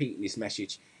repeating this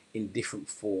message in different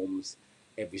forms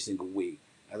every single week.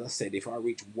 As I said, if I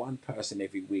reach one person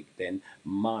every week, then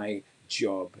my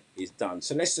job is done.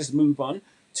 So let's just move on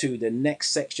to the next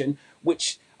section,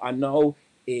 which I know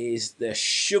is the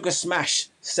sugar smash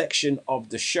section of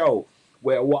the show,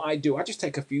 where what I do, I just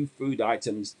take a few food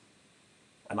items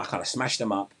and I kind of smash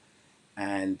them up,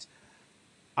 and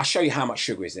I'll show you how much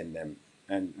sugar is in them.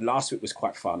 And last week was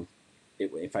quite fun.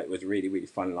 In fact, it was really, really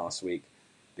fun last week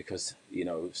because, you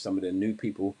know, some of the new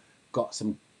people got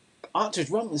some answers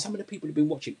wrong, and some of the people who've been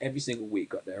watching every single week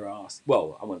got their ass,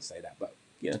 well, I won't say that, but,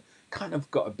 you know, kind of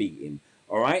got a beating.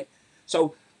 All right.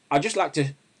 So I'd just like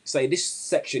to say this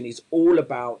section is all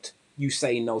about you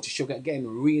saying no to sugar. Again,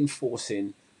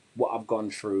 reinforcing what I've gone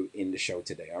through in the show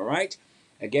today. All right.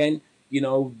 Again, you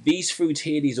know, these foods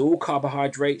here, these are all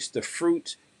carbohydrates. The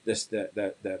fruit,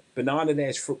 the banana,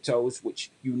 there's fructose,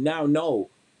 which you now know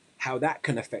how that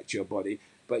can affect your body.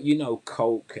 But you know,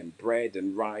 Coke and bread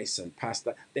and rice and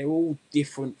pasta, they're all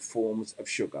different forms of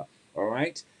sugar. All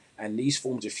right. And these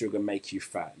forms of sugar make you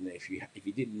fat. And if you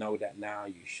didn't know that now,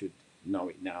 you should know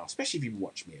it now. Especially if you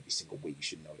watch me every single week, you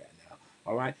should know that now.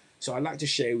 All right. So I'd like to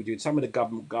share with you some of the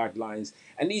government guidelines.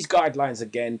 And these guidelines,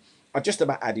 again, are just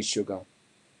about added sugar.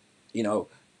 You know,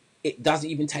 it doesn't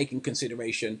even take in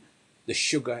consideration the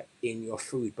sugar in your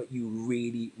food, but you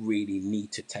really, really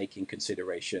need to take in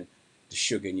consideration the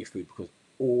sugar in your food because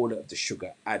all of the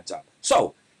sugar adds up.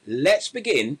 So let's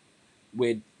begin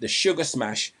with the sugar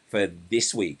smash for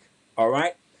this week. All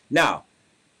right. Now,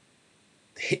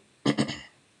 I'm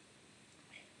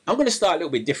going to start a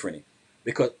little bit differently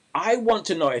because I want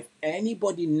to know if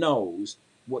anybody knows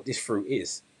what this fruit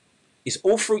is. It's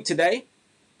all fruit today.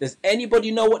 Does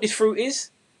anybody know what this fruit is?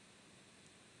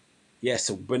 Yes,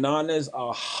 so bananas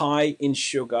are high in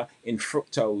sugar, in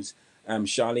fructose.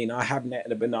 Charlene, I haven't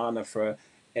eaten a banana for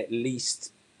at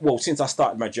least, well, since I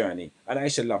started my journey. And I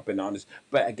actually love bananas.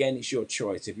 But again, it's your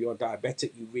choice. If you're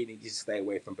diabetic, you really need to stay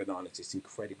away from bananas. It's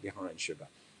incredibly high in sugar.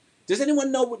 Does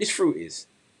anyone know what this fruit is?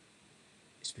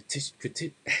 It's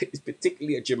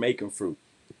particularly a Jamaican fruit.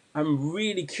 I'm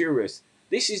really curious.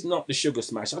 This is not the sugar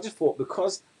smash. I just thought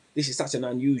because this is such an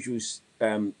unusual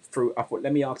fruit, I thought,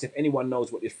 let me ask if anyone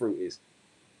knows what this fruit is.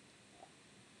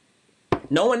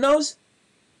 No one knows?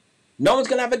 No one's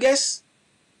going to have a guess?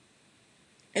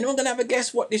 Anyone going to have a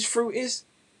guess what this fruit is?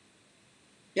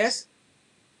 Yes?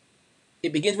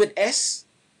 It begins with S.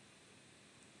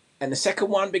 And the second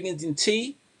one begins in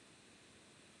T.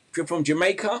 If you're from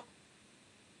Jamaica,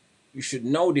 you should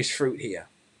know this fruit here.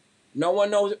 No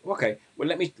one knows it? Okay, well,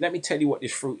 let me tell you what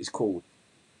this fruit is called.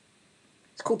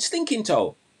 It's called stinking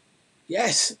toe.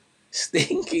 Yes,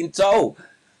 stinking toe.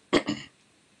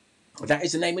 That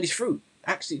is the name of this fruit.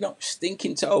 Actually, no,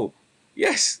 stinking toe.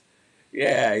 Yes.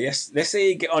 Yeah, yes. Let's see how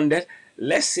you get on there.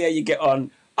 Let's see how you get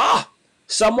on. Ah,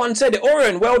 someone said it.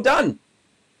 Oren, well done.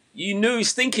 You knew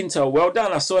stinking toe. Well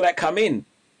done. I saw that come in.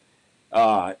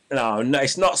 No,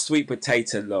 it's not sweet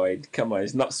potato, Lloyd. Come on,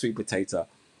 it's not sweet potato.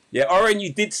 Yeah, Oren,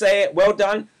 you did say it. Well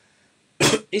done.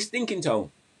 It's stinking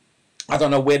toe. I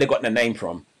don't know where they got the name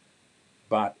from,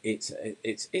 but it's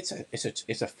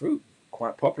a fruit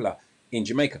quite popular in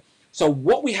Jamaica. So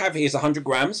what we have here is 100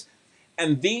 grams,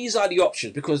 and these are the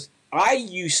options because I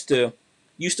used to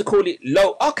call it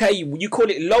low. Okay, you call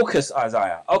it locust,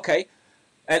 Isaiah. Okay,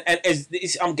 and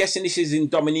I'm guessing this is in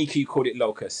Dominica. You call it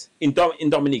locust in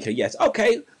Dominica. Yes.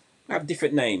 Okay, we have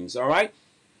different names. All right.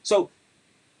 So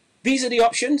these are the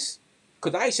options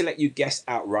because I used to let you guess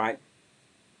outright,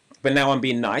 but now I'm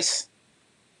being nice.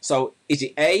 So is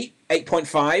it A,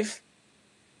 8.5,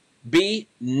 B,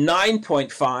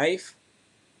 9.5,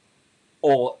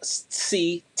 or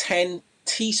C, 10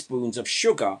 teaspoons of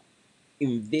sugar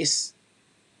in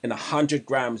 100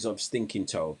 grams of stinking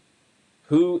toe?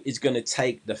 Who is going to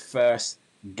take the first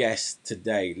guess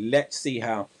today? Let's see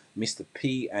how Mr.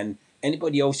 P and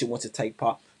anybody else who wants to take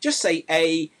part, just say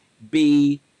A,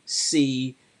 B,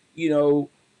 C, you know,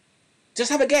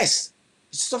 just have a guess.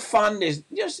 It's so fun.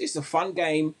 It's a fun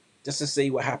game just to see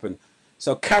what happened.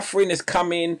 So Catherine has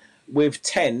come in with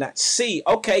 10. That's C.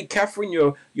 Okay, Catherine,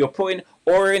 you're putting.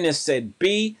 Oren has said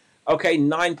B. Okay,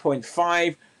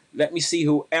 9.5. Let me see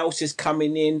who else is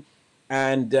coming in.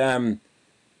 And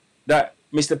that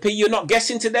Mr. P, you're not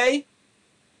guessing today?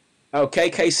 Okay,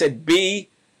 K said B.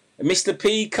 Mr.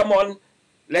 P, come on.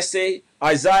 Let's see.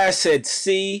 Isaiah said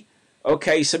C.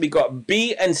 Okay, so we got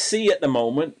B and C at the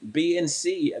moment. B and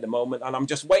C at the moment. And I'm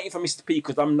just waiting for Mr. P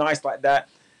because I'm nice like that.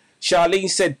 Charlene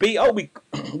said B. Oh,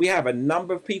 we have a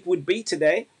number of people with B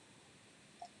today.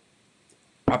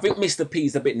 I think Mr. P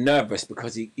is a bit nervous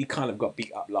because he kind of got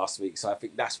beat up last week. So I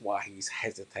think that's why he's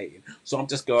hesitating. So I'm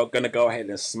just going to go ahead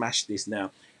and smash this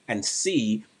now and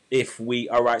see if we...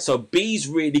 All right, so B's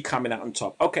really coming out on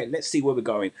top. Okay, let's see where we're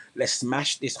going. Let's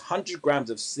smash this 100 grams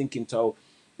of sinking toe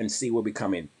and see where we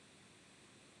come in.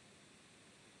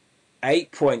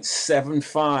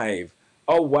 8.75.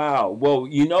 Oh, wow. Well,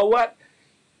 you know what?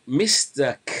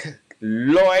 Mr.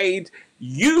 Lloyd,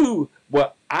 you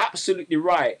were absolutely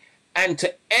right. And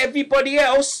to everybody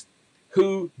else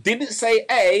who didn't say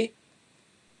A,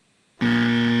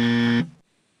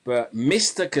 but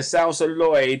Mr. Casalsa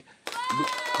Lloyd,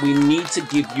 we need to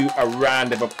give you a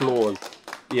round of applause.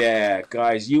 Yeah,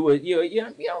 guys, you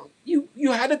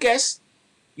had a guess.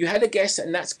 You had a guess,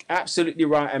 and that's absolutely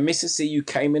right. And Mr. C, you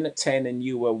came in at 10 and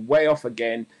you were way off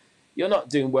again. You're not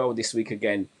doing well this week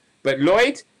again. But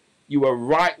Lloyd, you were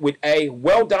right with A.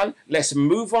 Well done. Let's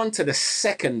move on to the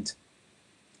second.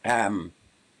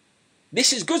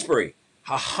 This is gooseberry.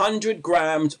 100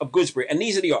 grams of gooseberry. And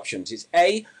these are the options. It's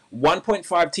A,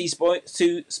 1.5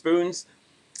 teaspoons.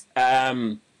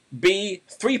 B,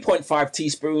 3.5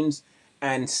 teaspoons.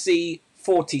 And C,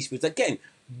 4 teaspoons. Again,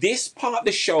 this part of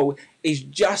the show is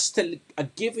just to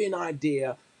give you an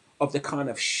idea of the kind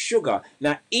of sugar.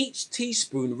 Now, each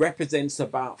teaspoon represents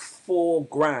about 4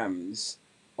 grams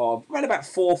of, around about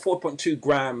 4.2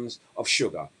 grams of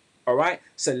sugar. All right,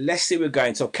 so let's see where we're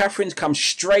going. So Catherine's come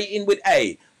straight in with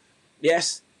A.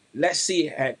 Yes, let's see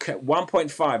at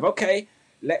 1.5. Okay,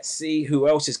 let's see who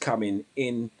else is coming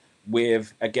in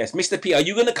with a guess. Mr. P, are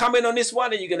you going to come in on this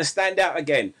one? Or are you going to stand out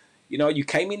again? You know, you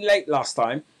came in late last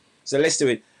time. So let's do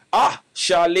it.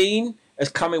 Charlene is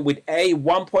coming with A,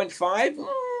 1.5.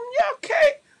 Yeah,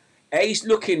 okay. A's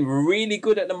looking really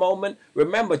good at the moment.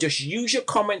 Remember, just use your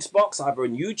comments box either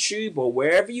on YouTube or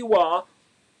wherever you are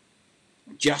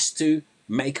just to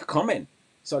make a comment.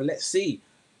 So let's see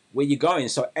where you're going.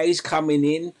 So A's coming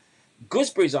in.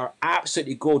 Gooseberries are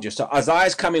absolutely gorgeous. So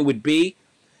Isaiah's coming with B,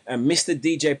 and Mr.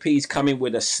 DJP is coming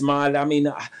with a smile. I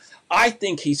mean, I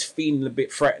think he's feeling a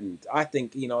bit threatened. I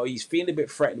think, you know, he's feeling a bit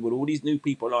threatened with all these new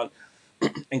people on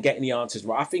and getting the answers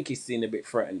right. I think he's feeling a bit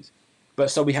threatened. But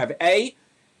so we have A,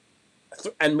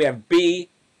 and we have B,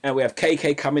 and we have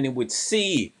KK coming in with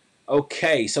C.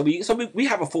 Okay, so we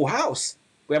have a full house.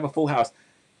 We have a full house.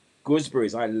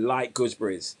 Gooseberries. I like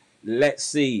gooseberries. Let's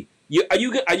see. Are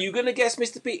you going to guess,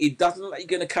 Mr. P? It doesn't look like you're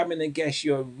going to come in and guess.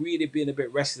 You're really being a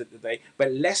bit restless today.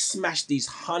 But let's smash these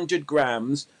 100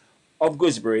 grams of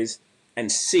gooseberries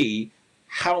and see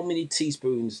how many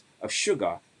teaspoons of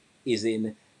sugar is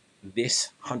in this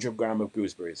 100 gram of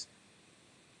gooseberries.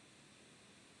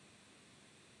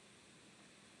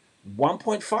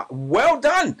 1.5. Well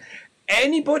done.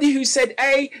 Anybody who said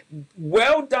A,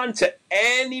 well done to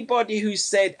anybody who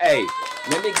said A.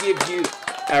 Let me give you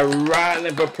a round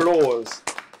of applause.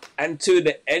 And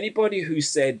to anybody who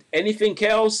said anything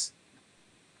else,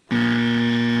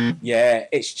 yeah,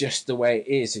 it's just the way it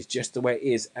is. It's just the way it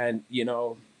is. And you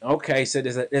know, okay, so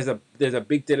there's a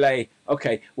big delay.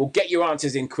 Okay, we'll get your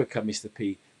answers in quicker, Mr.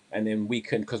 P, and then we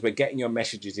can, because we're getting your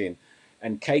messages in.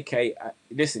 And KK,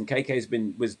 listen,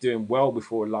 KK was doing well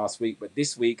before last week, but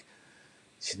this week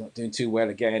she's not doing too well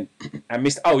again. And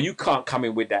you can't come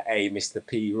in with that A, Mr.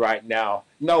 P, right now.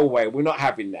 No way. We're not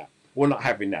having that. We're not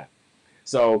having that.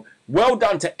 So well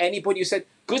done to anybody who said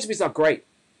gooseberries are great.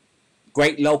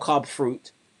 Great low-carb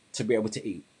fruit to be able to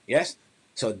eat. Yes?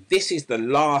 So this is the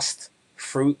last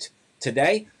fruit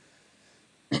today.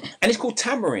 And it's called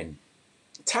tamarind.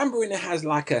 Tamarind has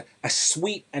like a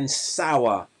sweet and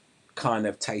sour kind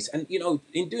of taste. And, you know,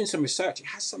 in doing some research, it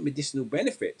has some medicinal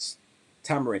benefits.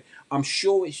 Tamarind. I'm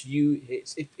sure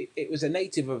it was a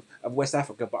native of West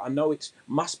Africa, but I know it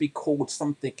must be called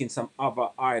something in some other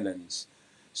islands.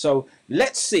 So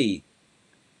let's see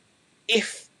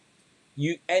if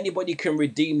anybody can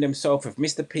redeem themselves, if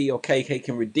Mr. P or KK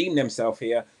can redeem themselves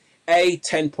here. A,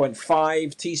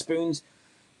 10.5 teaspoons,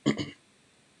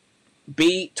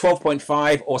 B,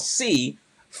 12.5, or C,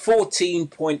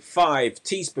 14.5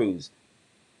 teaspoons.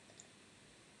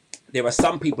 There are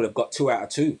some people who have got 2 out of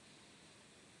 2.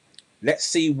 Let's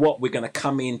see what we're going to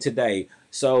come in today.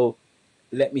 So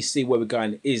let me see where we're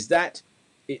going. Is that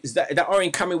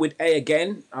Oren coming with A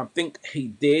again? I think he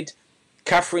did.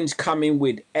 Catherine's coming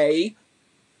with A.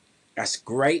 That's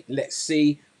great. Let's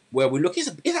see where we look.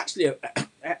 It's actually a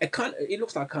kind of, it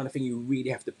looks like a kind of thing you really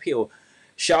have to peel.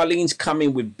 Charlene's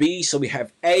coming with B, so we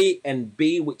have A and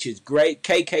B, which is great.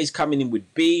 KK's coming in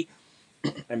with B,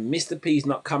 and Mr. P's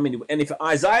not coming in. And if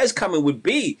Isaiah's coming with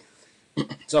B,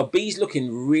 so B's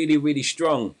looking really, really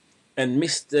strong. And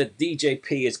Mr.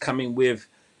 DJP is coming with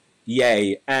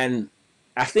yay. And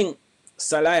I think,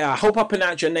 Saleh, I hope I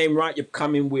pronounced your name right. You're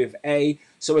coming with A.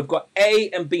 So we've got A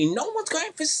and B. No one's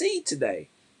going for C today.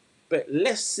 But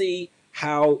let's see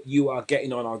how you are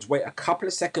getting on. I'll just wait a couple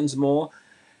of seconds more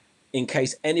in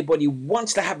case anybody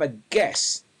wants to have a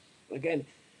guess. Again,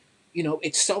 you know,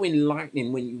 it's so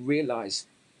enlightening when you realize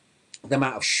the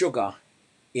amount of sugar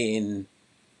in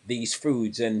these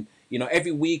foods. And you know,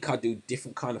 every week I do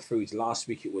different kind of foods. Last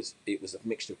week it was a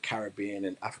mixture of Caribbean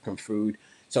and African food.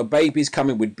 So Baby's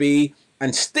coming with B,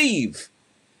 and Steve,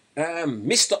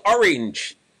 Mr.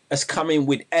 Orange, has coming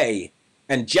with A,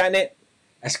 and Janet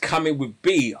has coming with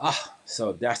B.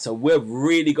 So we've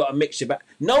really got a mixture. But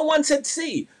no one said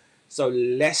C. So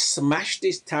let's smash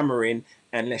this tamarind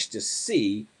and let's just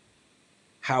see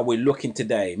how we're looking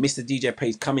today. Mr. DJ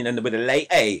Pay's coming in with a late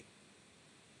A.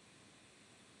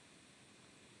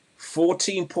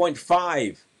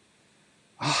 14.5.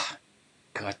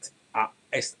 God,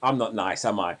 I'm not nice,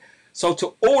 am I? So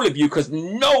to all of you, because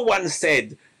no one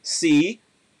said C.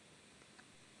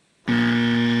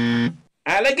 And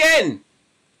again.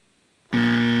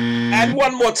 And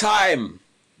one more time.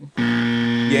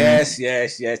 Yes.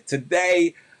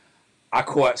 Today, I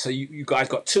caught. So you guys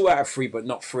got 2 out of 3, but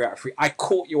not 3 out of 3. I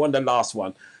caught you on the last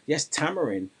one. Yes,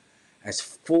 tamarind has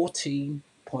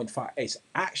 14.5. It's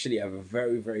actually a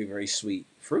very, very, very sweet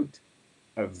fruit.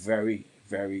 A very,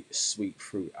 very sweet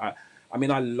fruit. I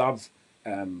mean, I love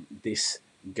this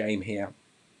game here.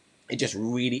 It just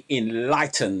really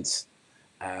enlightens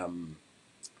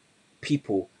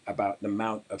people about the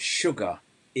amount of sugar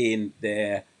in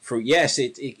their fruit. Yes,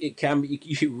 it can be,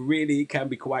 it can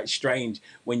be quite strange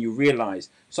when you realize.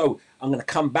 So I'm going to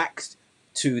come back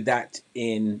to that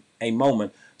in a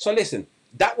moment. So listen,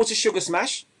 that was a sugar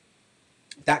smash.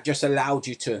 That just allowed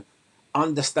you to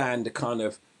understand the kind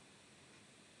of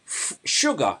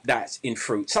sugar that's in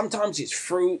fruit. Sometimes it's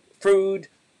food,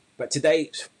 but today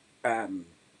it's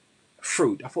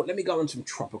fruit. I thought, let me go on some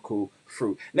tropical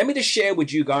fruit. Let me just share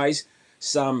with you guys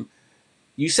some.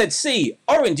 You said C.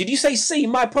 Oren, did you say C?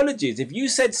 My apologies. If you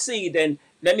said C, then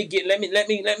let me give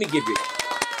you.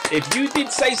 If you did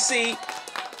say C,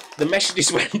 the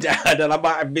messages went down, and I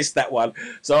might have missed that one.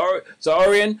 So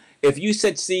Orion, if you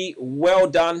said C, well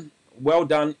done. Well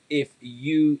done if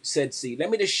you said C. Let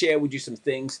me just share with you some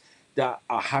things that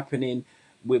are happening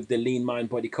with the Lean Mind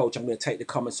Body Coach. I'm going to take the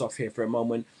comments off here for a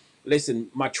moment.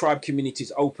 Listen, my tribe community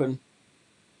is open.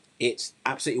 It's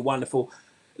absolutely wonderful.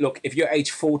 Look, if you're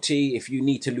age 40, if you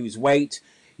need to lose weight,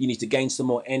 you need to gain some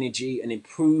more energy and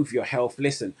improve your health,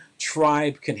 listen,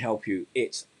 Tribe can help you.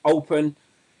 It's open.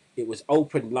 It was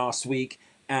open last week.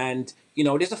 And, you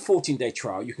know, there's a 14-day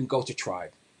trial. You can go to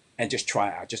Tribe and just try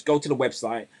it out. Just go to the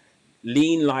website,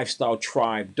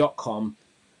 leanlifestyletribe.com.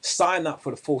 Sign up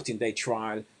for the 14-day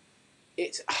trial.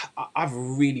 I've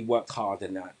really worked hard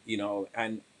on that, you know,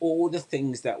 and all the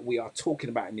things that we are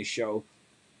talking about in this show,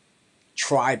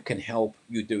 Tribe can help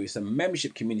you do. It's a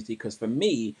membership community, because for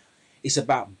me, it's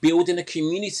about building a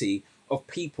community of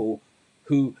people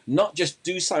who not just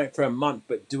do something for a month,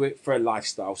 but do it for a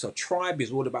lifestyle. So Tribe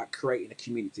is all about creating a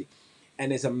community.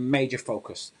 And there's a major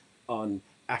focus on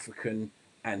African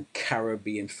and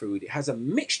Caribbean food. It has a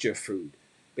mixture of food,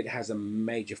 but it has a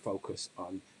major focus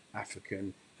on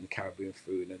African and Caribbean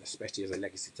food, and especially as a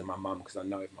legacy to my mum, because I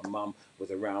know if my mum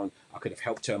was around, I could have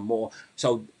helped her more.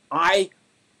 So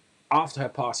after her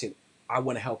passing, I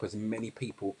want to help as many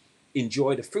people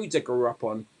enjoy the foods I grew up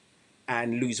on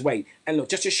and lose weight. And look,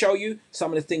 just to show you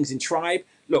some of the things in Tribe,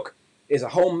 look, there's a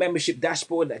whole membership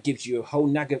dashboard that gives you a whole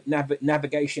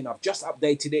navigation. I've just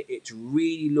updated it. It's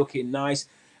really looking nice.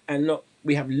 And look,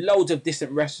 we have loads of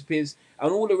different recipes,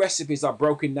 and all the recipes are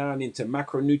broken down into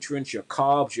macronutrients, your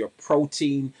carbs, your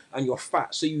protein, and your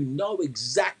fat. So you know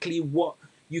exactly what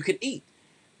you can eat.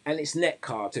 And it's net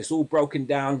carbs. It's all broken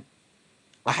down.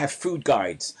 I have food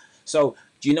guides. So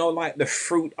do you know, like the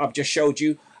fruit I've just showed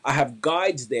you? I have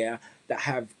guides there that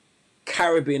have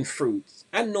Caribbean fruits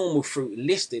and normal fruit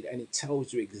listed, and it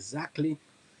tells you exactly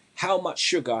how much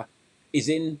sugar is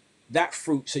in that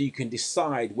fruit, so you can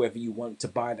decide whether you want to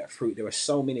buy that fruit. There are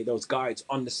so many of those guides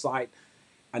on the site,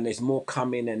 and there's more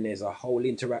coming, and there's a whole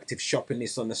interactive shopping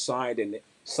list on the side and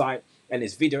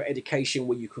there's video education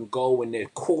where you can go, and there are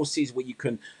courses where you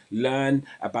can learn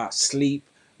about sleep,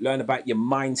 learn about your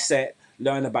mindset,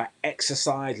 learn about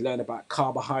exercise, learn about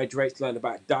carbohydrates, learn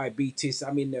about diabetes.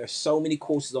 I mean, there are so many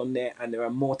courses on there, and there are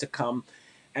more to come.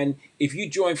 And if you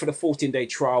join for the 14-day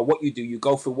trial, what you do, you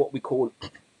go through what we call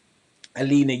a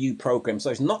Leaner You program.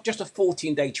 So it's not just a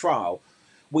 14-day trial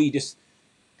where you just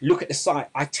look at the site.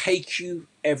 I take you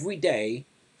every day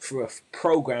for a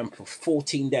program for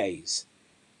 14 days.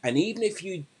 And even if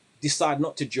you decide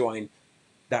not to join,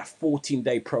 that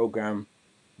 14-day program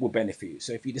will benefit you.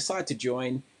 So if you decide to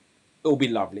join, it'll be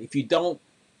lovely. If you don't,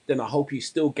 then I hope you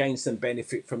still gain some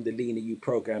benefit from the Leaner You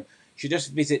program. You should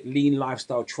just visit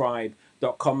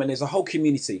leanlifestyletribe.com, and there's a whole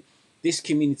community. This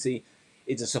community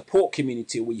is a support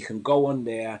community where you can go on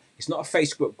there. It's not a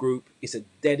Facebook group. It's a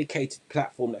dedicated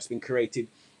platform that's been created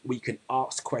where you can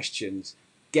ask questions,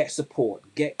 get support,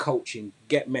 get coaching,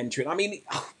 get mentoring. I mean,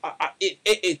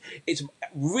 it's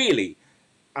really,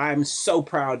 I'm so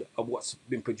proud of what's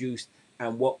been produced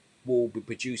and what will be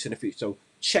produced in the future. So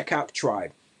check out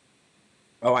Tribe.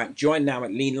 All right, join now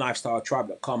at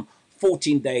leanlifestyletribe.com.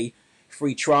 14-day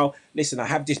free trial. Listen, I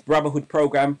have this brotherhood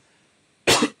program,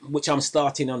 which I'm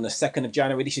starting on the 2nd of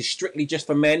January. This is strictly just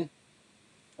for men.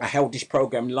 I held this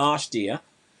program last year,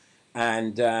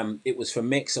 and it was for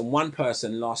mix, and one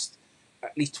person lost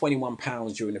at least 21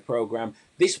 pounds during the program.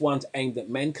 This one's aimed at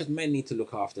men because men need to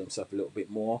look after themselves a little bit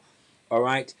more. All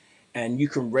right. And you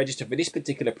can register for this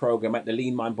particular program at the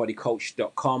L.E.A.N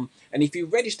MindBodyCoach.com. And if you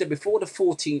register before the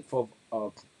 14th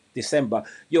of December,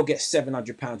 you'll get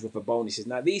 £700 worth of bonuses.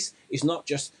 Now, these is not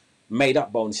just made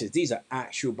up bonuses. These are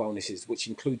actual bonuses, which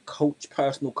include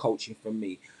personal coaching from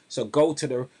me. So go to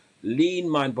the L.E.A.N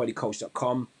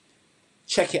MindBodyCoach.com,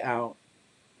 check it out,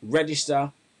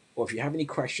 register, or if you have any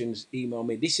questions, email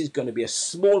me. This is going to be a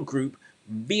small group,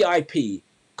 VIP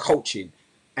coaching.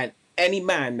 And any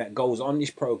man that goes on this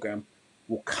program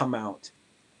will come out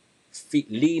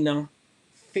leaner,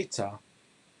 fitter,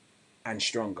 and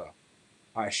stronger.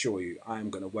 I assure you, I am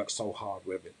going to work so hard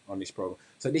with it on this program.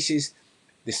 So this is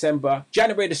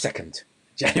January the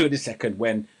 2nd,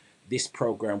 when this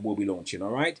program will be launching,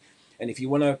 all right? And if you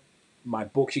want my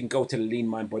book, you can go to the L.E.A.N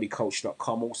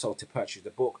MindBodyCoach.com also to purchase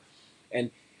the book.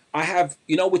 And I have,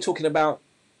 we're talking about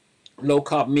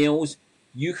low-carb meals.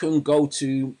 You can go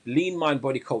to L.E.A.N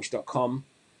MindBodyCoach.com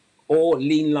or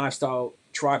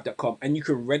leanlifestyletribe.com, and you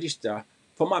can register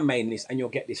for my main list, and you'll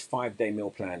get this 5-day meal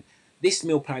plan. This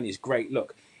meal plan is great.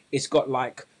 Look, it's got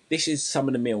this is some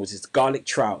of the meals. It's garlic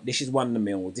trout. This is one of the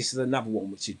meals. This is another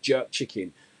one, which is jerk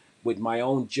chicken with my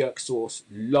own jerk sauce,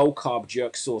 low-carb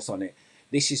jerk sauce on it.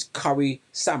 This is curry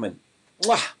salmon.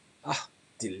 Mwah! Ah,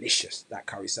 delicious, that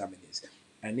curry salmon is.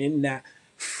 And in that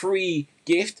free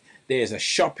gift, there's a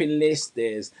shopping list.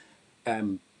 There's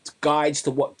guides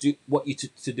to what you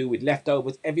to do with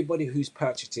leftovers. Everybody who's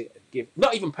purchased it,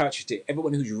 not even purchased it,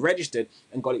 everyone who's registered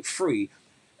and got it free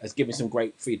has given some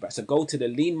great feedback. So go to the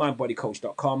L.E.A.N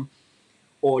MindBodyCoach.com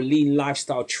or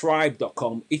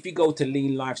leanlifestyletribe.com. If you go to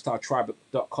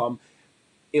leanlifestyletribe.com,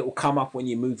 it will come up when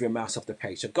you move your mouse off the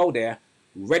page. So go there,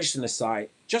 register on the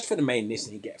site just for the main list,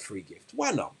 and you get a free gift.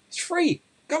 Why not? It's free.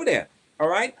 Go there. All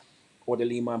right? Or the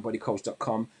L.E.A.N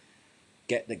MindBodyCoach.com.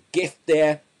 Get the gift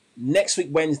there. Next week,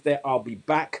 Wednesday, I'll be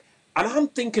back. And I'm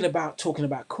thinking about talking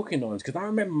about cooking oils, because I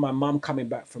remember my mum coming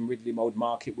back from Ridley Mode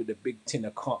Market with a big tin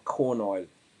of corn oil.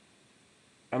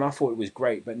 And I thought it was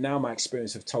great. But now my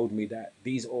experience have told me that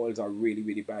these oils are really,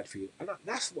 really bad for you. And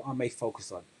that's what I may focus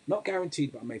on. Not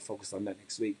guaranteed, but I may focus on that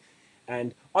next week.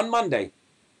 And on Monday,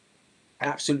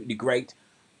 absolutely great,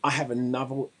 I have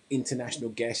another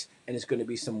international guest, and it's going to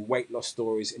be some weight loss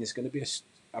stories. And it's going to be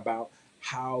about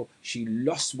how she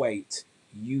lost weight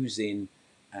using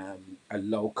a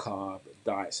low-carb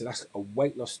diet. So that's a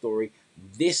weight loss story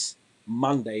this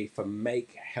Monday for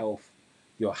Make Health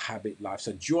Your Habit Life.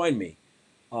 So join me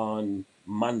on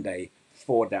Monday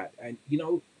for that. And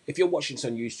if you're watching this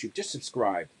on YouTube, just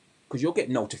subscribe, because you'll get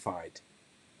notified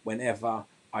whenever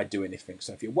I do anything.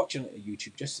 So if you're watching on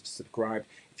YouTube, just subscribe.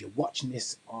 If you're watching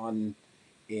this on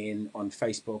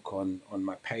Facebook, on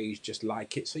my page, just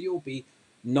like it, so you'll be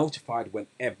notified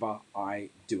whenever I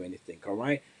do anything. All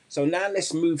right. So now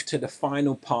let's move to the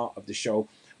final part of the show,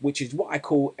 which is what I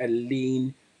call a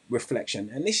lean reflection.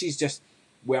 And this is just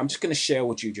where I'm just going to share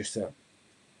with you just a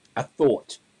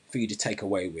thought for you to take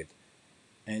away with.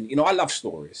 And I love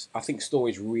stories. I think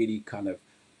stories really kind of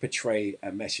portray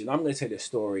a message. And I'm going to tell you a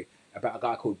story about a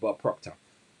guy called Bob Proctor,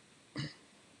 a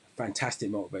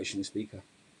fantastic motivational speaker.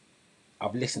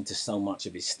 I've listened to so much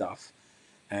of his stuff,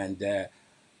 and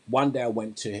one day I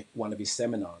went to one of his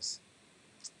seminars,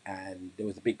 and there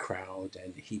was a big crowd,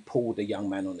 and he pulled a young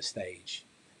man on the stage,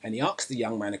 and he asked the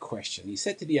young man a question. He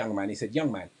said to the young man, he said,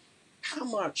 "Young man, how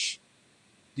much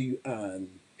do you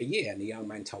earn a year? And the young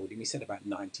man told him, he said about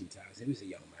 19,000. He was a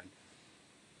young man.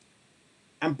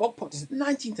 And Bob Proctor said,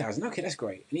 19,000, okay, that's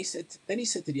great. And then he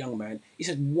said to the young man, he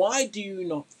said, why do you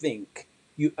not think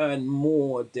you earn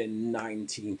more than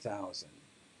 19,000?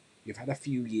 You've had a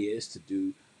few years to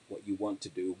do what you want to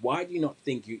do. Why do you not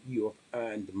think you have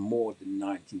earned more than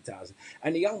 19,000?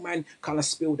 And the young man kind of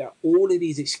spilled out all of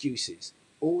these excuses,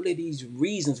 all of these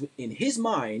reasons in his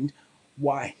mind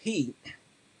why he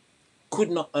could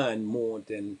not earn more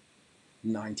than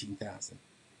 19,000.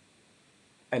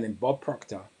 And then Bob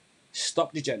Proctor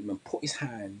stopped the gentleman, put his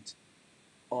hand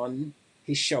on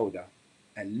his shoulder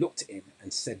and looked at him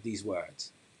and said these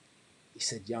words. He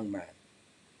said, young man,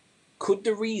 could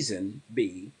the reason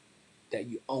be that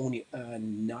you only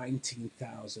earn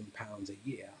 £19,000 a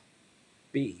year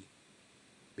be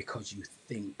because you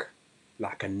think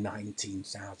like a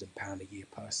 £19,000 a year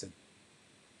person?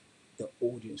 The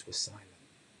audience was silent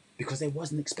because they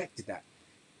wasn't expected that.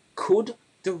 Could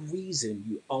the reason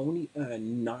you only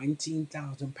earn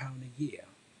 £19,000 a year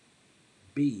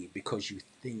be because you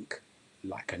think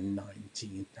like a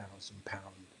 £19,000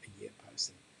 a year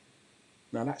person?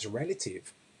 Now that's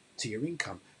relative to your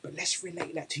income, but let's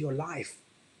relate that to your life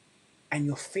and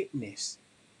your fitness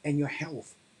and your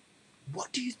health.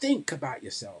 What do you think about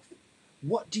yourself?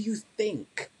 What do you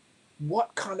think?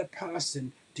 What kind of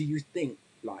person do you think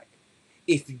like?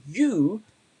 If you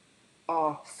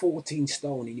are 14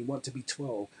 stone and you want to be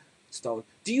 12 stone,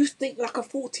 do you think like a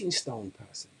 14 stone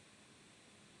person?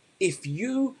 If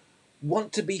you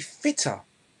want to be fitter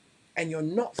and you're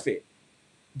not fit,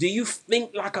 do you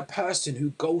think like a person who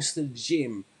goes to the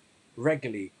gym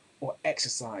regularly or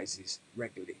exercises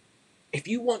regularly? If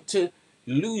you want to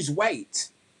lose weight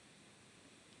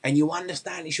and you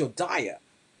understand it's your diet,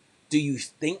 do you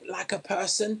think like a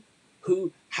person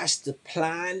who has to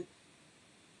plan,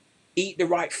 eat the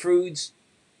right foods,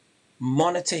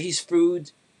 monitor his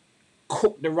food,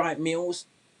 cook the right meals?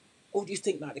 Or do you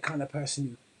think like the kind of person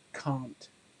who can't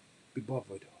be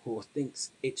bothered, or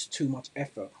thinks it's too much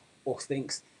effort, or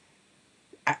thinks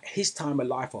at his time of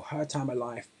life or her time of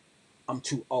life, I'm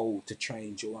too old to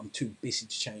change, or I'm too busy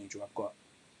to change, or I've got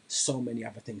so many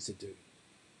other things to do?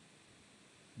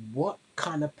 What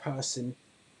kind of person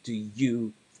do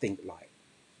you think like?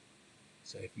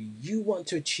 So if you want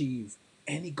to achieve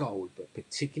any goal, but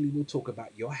particularly we'll talk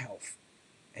about your health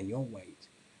and your weight,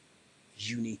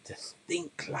 you need to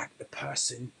think like the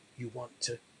person you want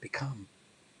to become.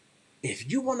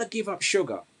 If you want to give up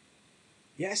sugar,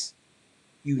 yes,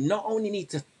 you not only need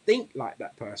to think like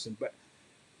that person, but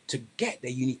to get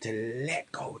there, you need to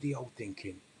let go of the old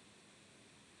thinking.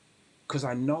 Because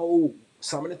I know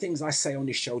some of the things I say on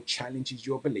this show challenges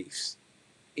your beliefs.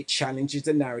 It challenges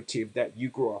the narrative that you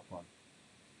grew up on.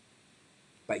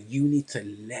 But you need to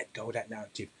let go of that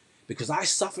narrative, because I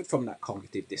suffered from that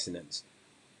cognitive dissonance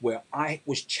where I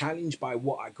was challenged by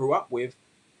what I grew up with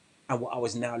and what I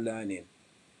was now learning.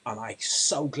 And I'm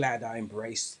so glad I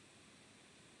embraced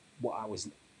what I was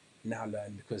now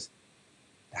learning, because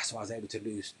that's why I was able to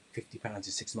lose 50 pounds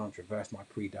in 6 months, reverse my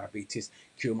prediabetes,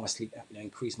 cure my sleep apnea,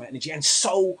 increase my energy, and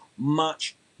so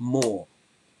much more.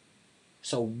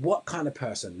 So what kind of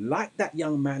person, like that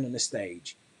young man on the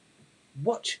stage,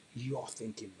 what you're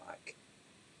thinking like?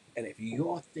 And if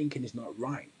your thinking is not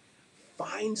right,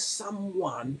 find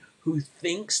someone who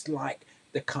thinks like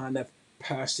the kind of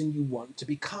person you want to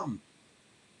become.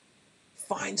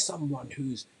 Find someone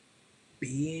who's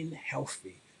being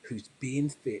healthy, who's being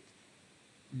fit.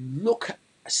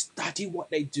 Study what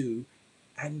they do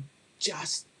and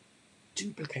just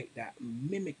duplicate that,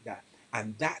 mimic that.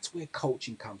 And that's where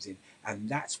coaching comes in. And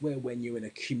that's where, when you're in a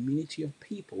community of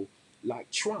people like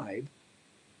Tribe,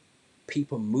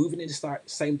 people moving in the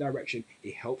same direction,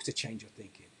 it helps to change your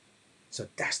thinking. So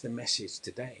that's the message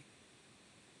today.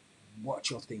 What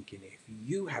you're thinking. If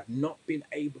you have not been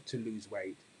able to lose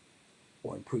weight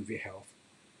or improve your health,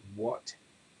 what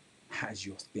has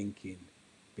your thinking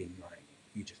been like?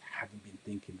 You just haven't been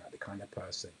thinking like the kind of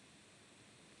person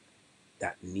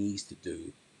that needs to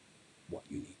do what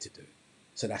you need to do.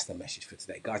 So that's the message for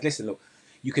today. Guys, listen, look,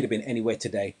 you could have been anywhere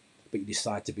today, but you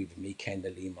decided to be with me, Ken, the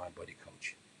L.E.A.N MindBody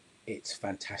Coach. It's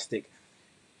fantastic.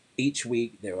 Each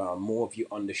week, there are more of you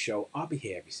on the show. I'll be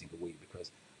here every single week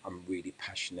because I'm really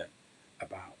passionate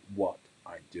about what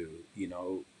I do. You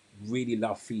know, really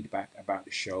love feedback about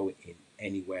the show in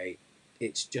any way.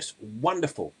 It's just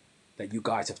wonderful that you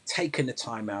guys have taken the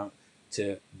time out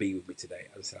to be with me today.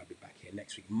 As I said, I'll be back here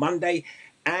next week, Monday,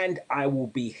 and I will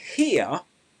be here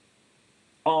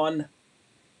on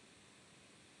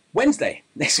Wednesday,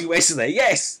 next week, Wednesday,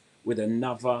 yes, with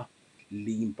another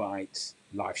Lean Bites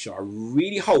live show. I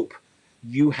really hope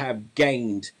you have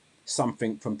gained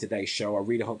something from today's show. I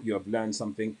really hope you have learned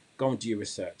something. Go and do your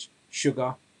research.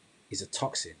 Sugar is a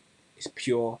toxin. It's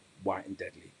pure, white, and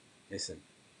deadly. Listen,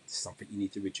 it's something you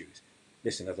need to reduce.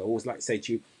 Listen, as I always like to say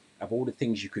to you, of all the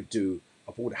things you could do,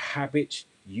 of all the habits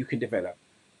you can develop,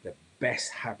 the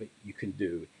best habit you can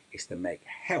do is to make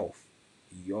health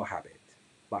your habit.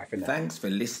 Bye for now. Thanks for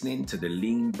listening to the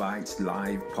L.E.A.N Bites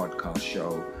Live podcast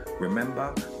show.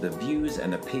 Remember, the views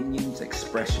and opinions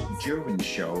expressed during the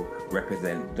show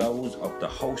represent those of the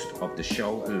host of the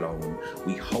show alone.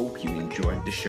 We hope you enjoyed the show.